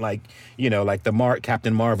form. Like the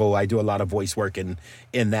Captain Marvel, I do a lot of voice work in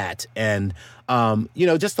that, and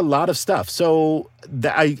just a lot of stuff. So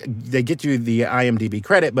they get you the IMDb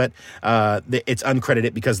credit, but it's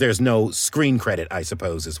uncredited because there's no screen credit, I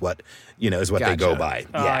suppose, is what gotcha. They go by.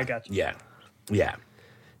 I got you. Yeah.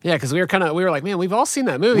 Yeah, because we were like, man, we've all seen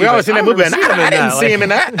that movie. We all seen that movie, and I didn't see him in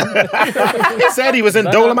that. He said he was in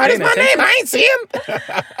Dolomite Is My Name. I ain't see him.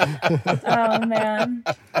 Oh, man.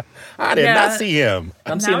 I did not see him.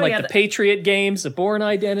 I'm seeing the Patriot Games, The Bourne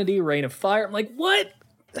Identity, Reign of Fire. I'm like, what?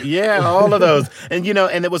 Yeah, all of those. And,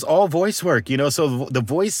 and it was all voice work, so the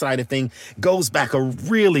voice side of thing goes back a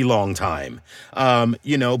really long time. But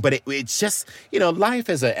it's just, life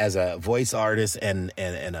as a voice artist and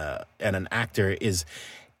an actor is,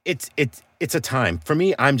 it's a time. For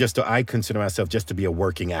me, I consider myself just to be a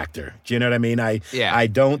working actor. Do you know what I mean? I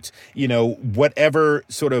don't, whatever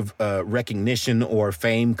sort of recognition or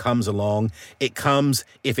fame comes along, it comes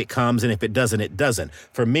if it comes, and if it doesn't, it doesn't.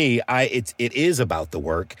 For me, it is about the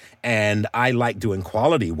work, and I like doing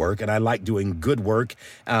quality work, and I like doing good work,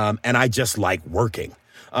 and I just like working.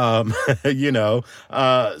 So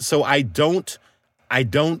I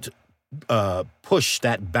don't push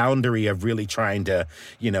that boundary of really trying to,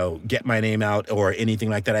 get my name out or anything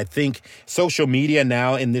like that. I think social media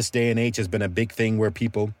now in this day and age has been a big thing where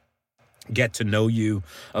people get to know you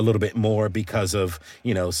a little bit more because of,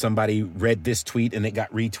 somebody read this tweet and it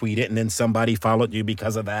got retweeted, and then somebody followed you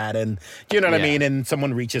because of that. And you know what I mean? And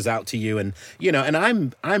someone reaches out to you, and,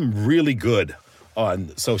 and I'm really good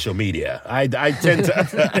on social media. I tend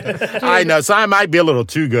to, I know, so I might be a little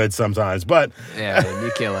too good sometimes, but. Yeah, man,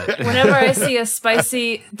 you kill it. Whenever I see a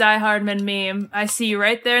spicy Die-Hardman meme, I see you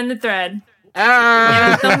right there in the thread.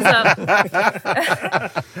 Thumbs up.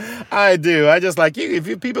 I do. I just like you.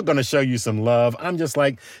 If people are going to show you some love, I'm just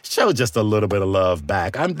like, show just a little bit of love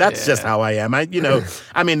back. That's just how I am. I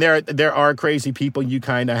mean, there are crazy people. You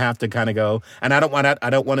kind of have to kind of go, and I don't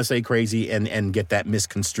want to say crazy and get that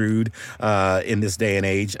misconstrued in this day and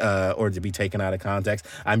age, or to be taken out of context.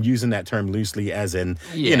 I'm using that term loosely, as in,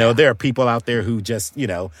 there are people out there who just,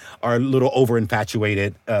 are a little over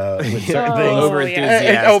infatuated with certain things,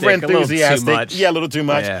 over enthusiastic. Much. Yeah, a little too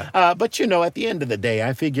much. Yeah. But, at the end of the day,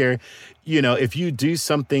 I figure, if you do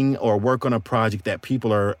something or work on a project that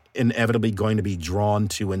people are inevitably going to be drawn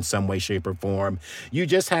to in some way, shape, or form, you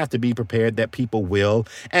just have to be prepared that people will.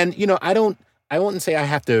 And, I wouldn't say I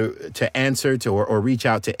have to answer to or reach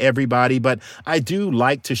out to everybody, but I do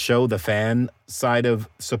like to show the fan side of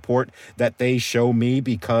support that they show me,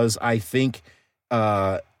 because I think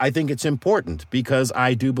it's important, because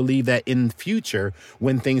I do believe that in future,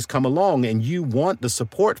 when things come along and you want the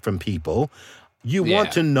support from people, you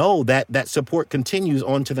want to know that support continues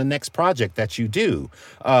on to the next project that you do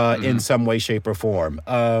in some way, shape, or form.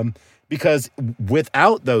 Because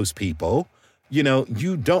without those people, you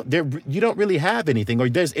don't really have anything, or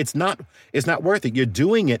it's not worth it. You're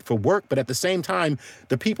doing it for work, but at the same time,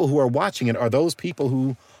 the people who are watching it are those people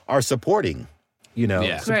who are supporting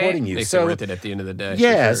supporting you. Makes it worth it at the end of the day.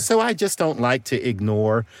 Yeah, so I just don't like to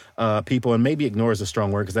ignore people, and maybe ignore is a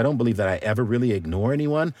strong word, because I don't believe that I ever really ignore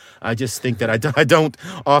anyone. I just think that I don't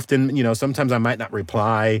often, sometimes I might not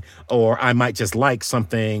reply, or I might just like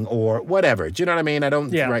something or whatever. Do you know what I mean? I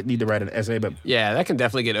don't need to write an essay, but yeah, that can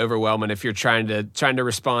definitely get overwhelming if you're trying to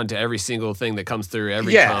respond to every single thing that comes through,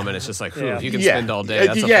 every comment. It's just like, if you can spend all day,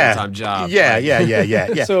 that's a full-time job.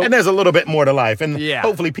 Yeah. So, and there's a little bit more to life, and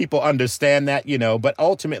hopefully people understand that, but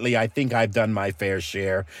ultimately I think I've done my fair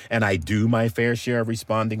share, and I do my fair share of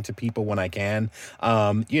responding to people when I can,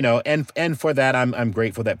 and for that I'm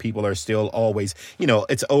grateful that people are still always,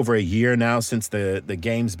 it's over a year now since the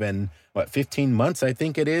game's been 15 months, I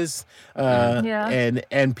think it is.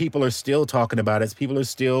 And people are still talking about it. People are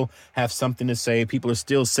still have something to say. People are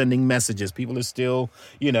still sending messages. People are still,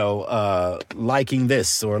 liking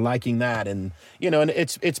this or liking that. And, and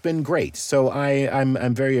it's been great. So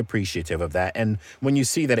I'm very appreciative of that. And when you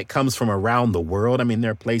see that it comes from around the world, I mean,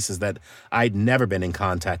 there are places that I'd never been in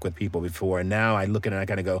contact with people before. And now I look at it and I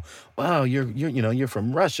kind of go, wow, you're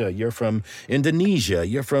from Russia. You're from Indonesia.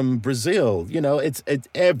 You're from Brazil. It's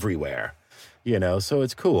everywhere. So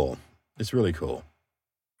it's cool. It's really cool.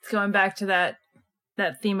 Going back to that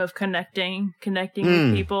theme of connecting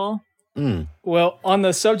with people. Well, on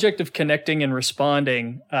the subject of connecting and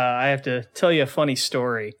responding, I have to tell you a funny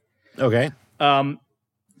story. Okay.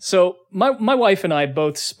 So my wife and I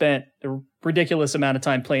both spent a ridiculous amount of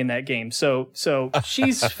time playing that game. So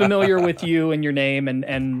she's familiar with you and your name,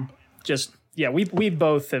 and just. Yeah, we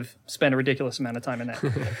both have spent a ridiculous amount of time in that.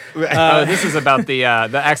 This is about the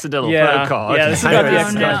accidental phone call. Yeah, this is about the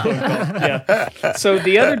accidental phone call. Yeah. So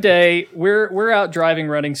the other day, we're out driving,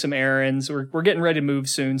 running some errands. We're getting ready to move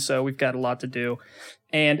soon, so we've got a lot to do.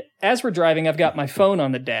 And as we're driving, I've got my phone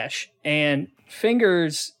on the dash, and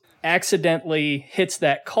Fingers accidentally hits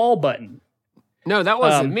that call button. No, that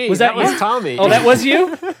wasn't me. That was Tommie. Oh, that was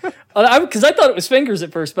you? Because I thought it was Fingers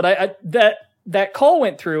at first, but that call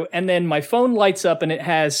went through, and then my phone lights up, and it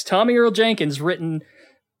has Tommie Earl Jenkins written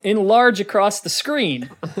in large across the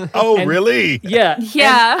screen. Oh, really? Yeah.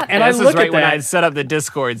 And I this look is right at when that. I set up the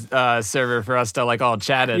Discord server for us to all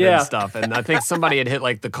chat it and stuff, and I think somebody had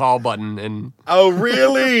hit the call button. And oh,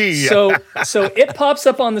 really? So it pops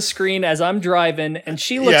up on the screen as I'm driving, and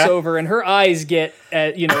she looks over, and her eyes get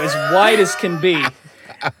as wide as can be,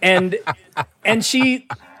 and she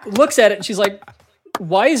looks at it, and she's like,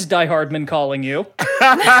 why is Die-Hardman calling you?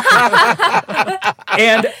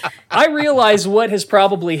 And I realize what has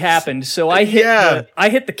probably happened. So I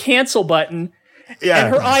hit the cancel button,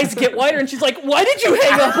 and her eyes get wider, and she's like, why did you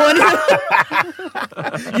hang up on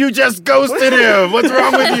him? You just ghosted him. What's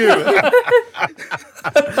wrong with you?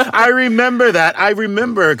 I remember that.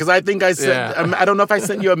 Because I think I said, I don't know if I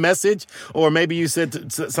sent you a message or maybe you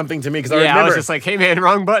said something to me. Because I remember. I was just like, hey man,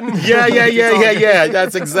 wrong button. Yeah.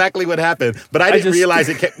 That's exactly what happened. But I didn't realize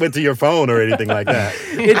it went to your phone or anything like that.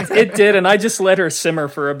 It did, and I just let her simmer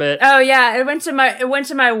for a bit. Oh yeah, it went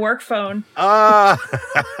to my work phone.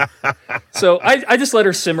 So I just let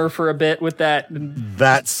her simmer for a bit with that.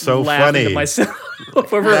 That's so funny. To myself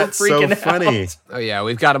over That's freaking so funny. out. Oh yeah,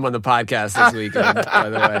 we've got him on the podcast this weekend. By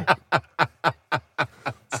the way,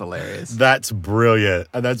 it's hilarious. That's brilliant.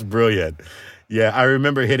 That's brilliant. Yeah, I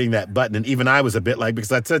remember hitting that button, and even I was a bit like,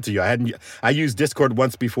 because I said to you, I used Discord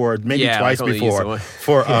once before, maybe twice before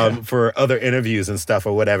for other interviews and stuff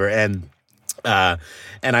or whatever, and I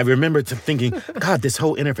remember thinking, God, this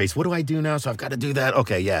whole interface, what do I do now? So I've got to do that.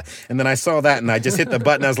 Okay, yeah. And then I saw that, and I just hit the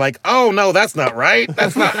button. I was like, oh no, that's not right.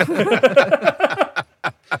 That's not.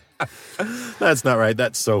 That's not right.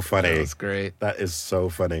 That's so funny. That's great. That is so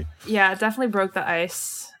funny. Yeah, it definitely broke the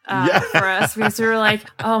ice. For us, because we were like,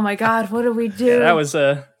 oh my God, what do we do? Yeah, that was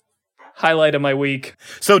a highlight of my week.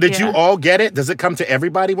 So did you all get it? Does it come to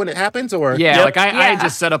everybody when it happens? Or Yeah, like I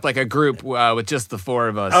just set up like a group with just the four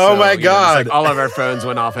of us. Oh my God. Like all of our phones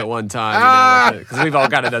went off at one time, because we've all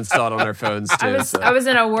got it installed on our phones too. I was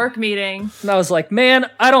in a work meeting. And I was like, man,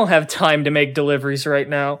 I don't have time to make deliveries right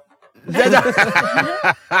now.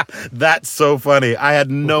 That's so funny. I had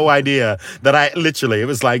no idea that it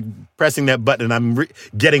was like pressing that button and I'm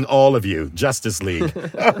getting all of you. Justice League.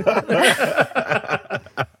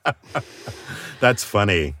 That's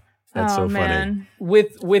funny. That's so funny.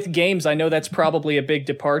 With games, I know that's probably a big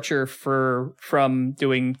departure from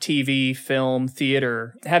doing TV, film,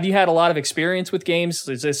 theater. Have you had a lot of experience with games?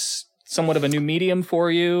 Is this somewhat of a new medium for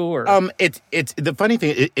you? Or it's the funny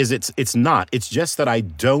thing is it's not. It's just that I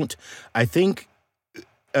think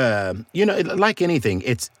like anything,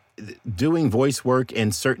 it's doing voice work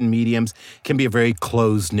in certain mediums can be a very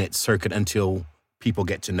close-knit circuit until people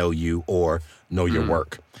get to know you or know your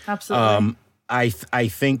work. Absolutely. I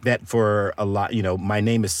think that for a lot, my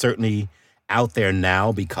name is certainly out there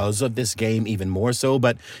now because of this game, even more so.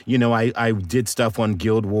 But I did stuff on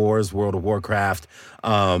Guild Wars, World of Warcraft.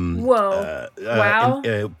 Wow!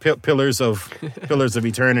 Pillars of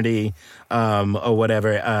Eternity, or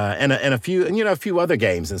whatever, and a few other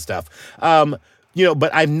games and stuff.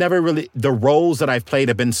 But I've never really, the roles that I've played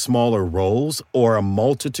have been smaller roles or a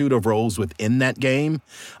multitude of roles within that game.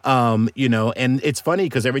 And it's funny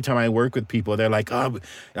because every time I work with people, they're like, oh,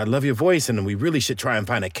 I love your voice and we really should try and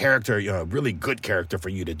find a character, a really good character for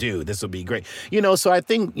you to do. This will be great. So I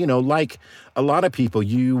think, like a lot of people,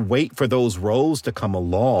 you wait for those roles to come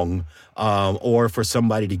along, or for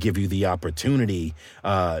somebody to give you the opportunity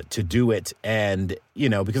to do it. And,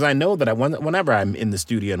 because I know that whenever I'm in the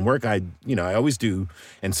studio and work, I always do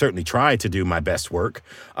and certainly try to do my best work.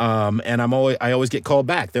 And I always get called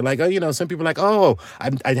back. They're like, oh, some people are like, oh,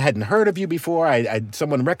 I hadn't heard of you before.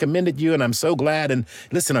 Someone recommended you and I'm so glad. And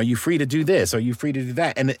listen, are you free to do this? Are you free to do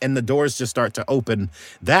that? And the doors just start to open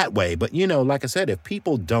that way. But, like I said, if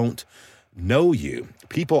people don't know you,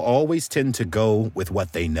 people always tend to go with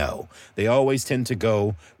what they know. They always tend to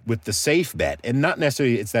go with the safe bet, and not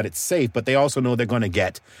necessarily it's that it's safe, but they also know they're going to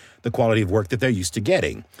get the quality of work that they're used to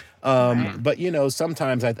getting. But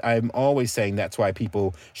sometimes I'm always saying that's why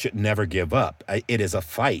people should never give up. It is a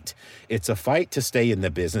fight. It's a fight to stay in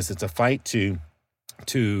the business. It's a fight to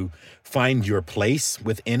find your place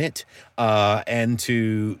within it, and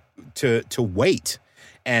to wait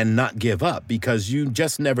and not give up, because you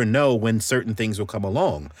just never know when certain things will come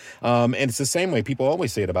along. And it's the same way people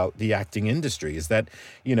always say it about the acting industry, is that,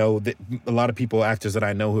 a lot of actors that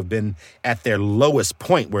I know, have been at their lowest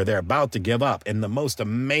point where they're about to give up and the most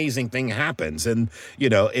amazing thing happens. And,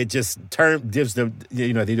 it just gives them,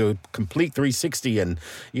 they do a complete 360 and,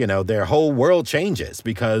 their whole world changes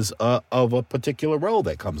because of a particular role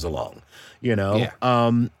that comes along, Yeah.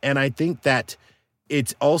 And I think that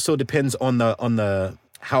it also depends on the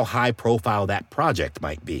how high profile that project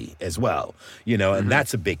might be as well, and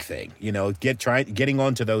that's a big thing, getting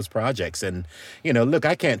onto those projects. And, look,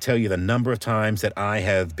 I can't tell you the number of times that I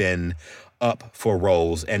have been up for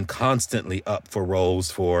roles and constantly up for roles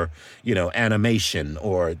for, animation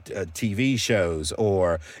or TV shows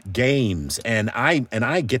or games. And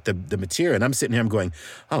I get the material and I'm sitting here, I'm going,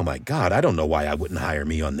 oh my God, I don't know why I wouldn't hire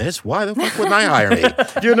me on this. Why the fuck wouldn't I hire me?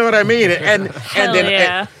 You know what I mean? And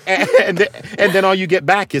then all you get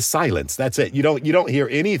back is silence. That's it. You don't hear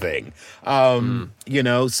anything. So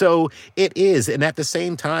it is. And at the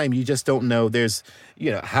same time, you just don't know. There's,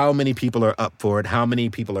 how many people are up for it, how many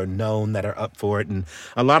people are known that are up for it. And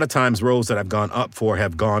a lot of times roles that I've gone up for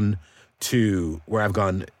have gone to where I've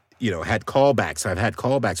gone, had callbacks. I've had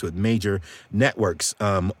callbacks with major networks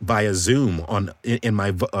via Zoom in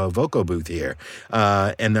my vocal booth here.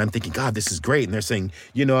 And I'm thinking, God, this is great. And they're saying,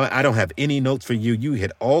 I don't have any notes for you. You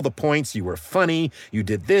hit all the points. You were funny. You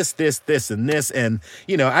did this, and this. And,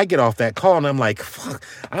 I get off that call and I'm like, fuck,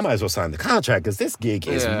 I might as well sign the contract because this gig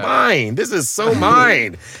is mine. This is so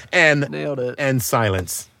mine. And nailed it. And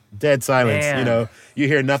silence, dead silence. Man. You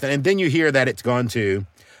hear nothing. And then you hear that it's gone to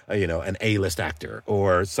an A-list actor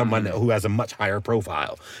or someone who has a much higher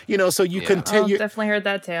profile, so you continue. Definitely heard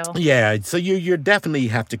that tale. Yeah. So you definitely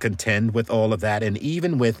have to contend with all of that. And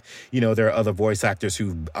even with, there are other voice actors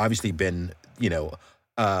who've obviously been,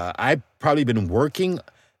 I've probably been working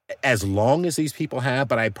as long as these people have,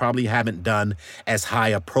 but I probably haven't done as high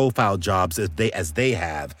a profile jobs as they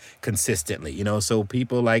have consistently, so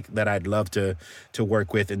people like that I'd love to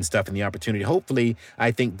work with and stuff, and the opportunity. Hopefully,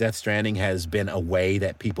 I think Death Stranding has been a way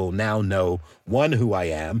that people now know, one, who I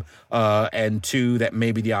am, and two, that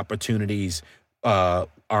maybe the opportunities are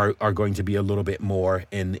going to be a little bit more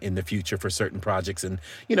in the future for certain projects. And,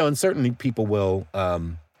 and certainly people won't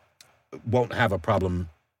have a problem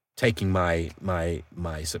taking my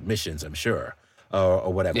submissions, I'm sure,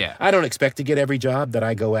 or whatever. Yeah. I don't expect to get every job that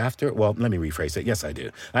I go after. Well, let me rephrase it. Yes, I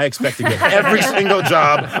do. I expect to get every single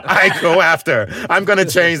job I go after. I'm going to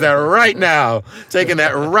change that right now, taking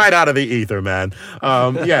that right out of the ether, man.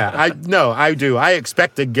 I do. I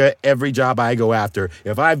expect to get every job I go after.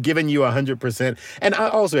 If I've given you 100%, and I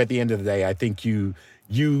also, at the end of the day, I think you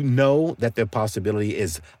know that the possibility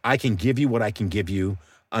is I can give you what I can give you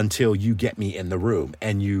until you get me in the room.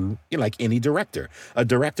 And you like any director. A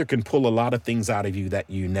director can pull a lot of things out of you that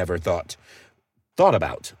you never thought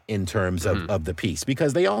about in terms of the piece,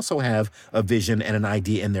 because they also have a vision and an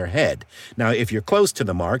idea in their head. Now, if you're close to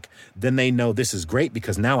the mark, then they know this is great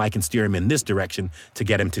because now I can steer him in this direction to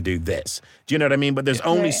get him to do this. Do you know what I mean? But there's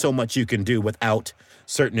only so much you can do without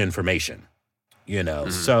certain information.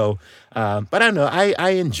 So, but I don't know.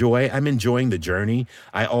 I'm enjoying the journey.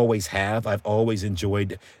 I always have. I've always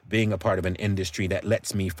enjoyed being a part of an industry that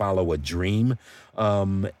lets me follow a dream.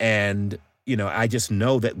 And, I just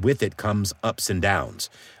know that with it comes ups and downs.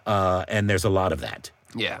 And there's a lot of that.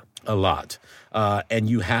 Yeah. A lot. And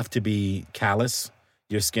you have to be callous.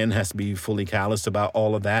 Your skin has to be fully callous about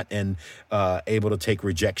all of that and able to take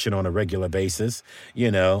rejection on a regular basis.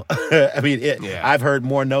 I mean, I've heard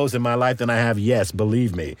more no's in my life than I have yes,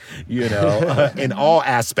 believe me, in all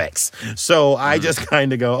aspects. So I just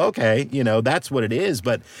kind of go, okay, that's what it is,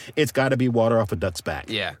 but it's got to be water off a duck's back.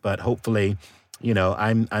 Yeah. But hopefully,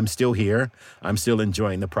 I'm still here. I'm still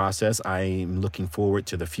enjoying the process. I'm looking forward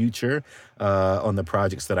to the future on the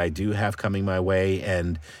projects that I do have coming my way,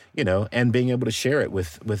 and and being able to share it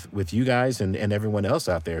with you guys and everyone else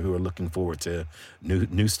out there who are looking forward to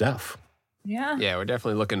new stuff. Yeah, we're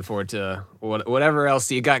definitely looking forward to whatever else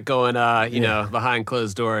you got going, behind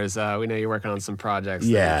closed doors. We know you're working on some projects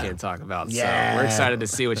that we can't talk about. Yeah. So we're excited to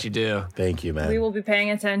see what you do. Thank you, man. We will be paying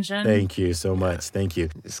attention. Thank you so much. Thank you.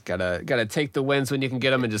 Just gotta take the wins when you can get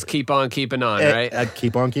them and just keep on keeping on, right?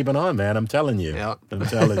 Keep on keeping on, man. I'm telling you. Yep. I'm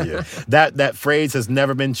telling you. That phrase has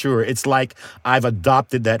never been truer. It's like I've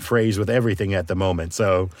adopted that phrase with everything at the moment.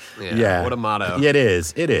 So, yeah. What a motto. It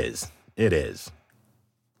is.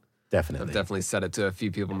 Definitely. I've definitely said it to a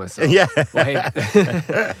few people myself. Yeah. Well,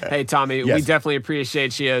 hey, Tommie, we definitely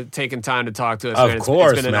appreciate you taking time to talk to us. Of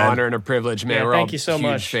course, it's been an honor and a privilege, man. We're thank all you so huge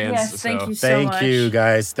much. fans. Yes, thank you so much. Thank you,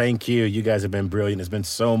 guys. Thank you. You guys have been brilliant. It's been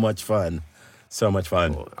so much fun. So much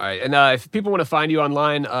fun. Cool. All right. And if people want to find you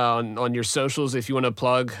online on your socials, if you want to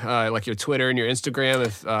plug like your Twitter and your Instagram,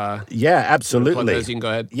 absolutely. Plug those, you can go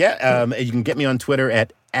ahead. Yeah, you can get me on Twitter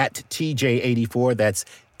at TJ84. That's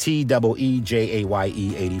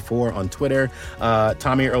TEEJAYE 84 on Twitter.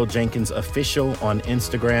 Tommie Earl Jenkins official on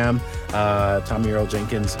Instagram. Tommie Earl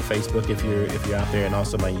Jenkins Facebook if you're out there, and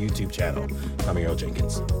also my YouTube channel, Tommie Earl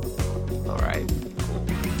Jenkins. All right.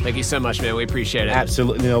 Thank you so much, man. We appreciate it.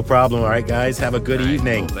 Absolutely no problem. All right, guys. Have a good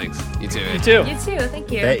evening. Cool. Thanks. You too. You too. You too.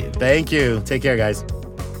 Thank you. Thank you. Take care, guys.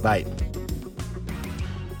 Bye.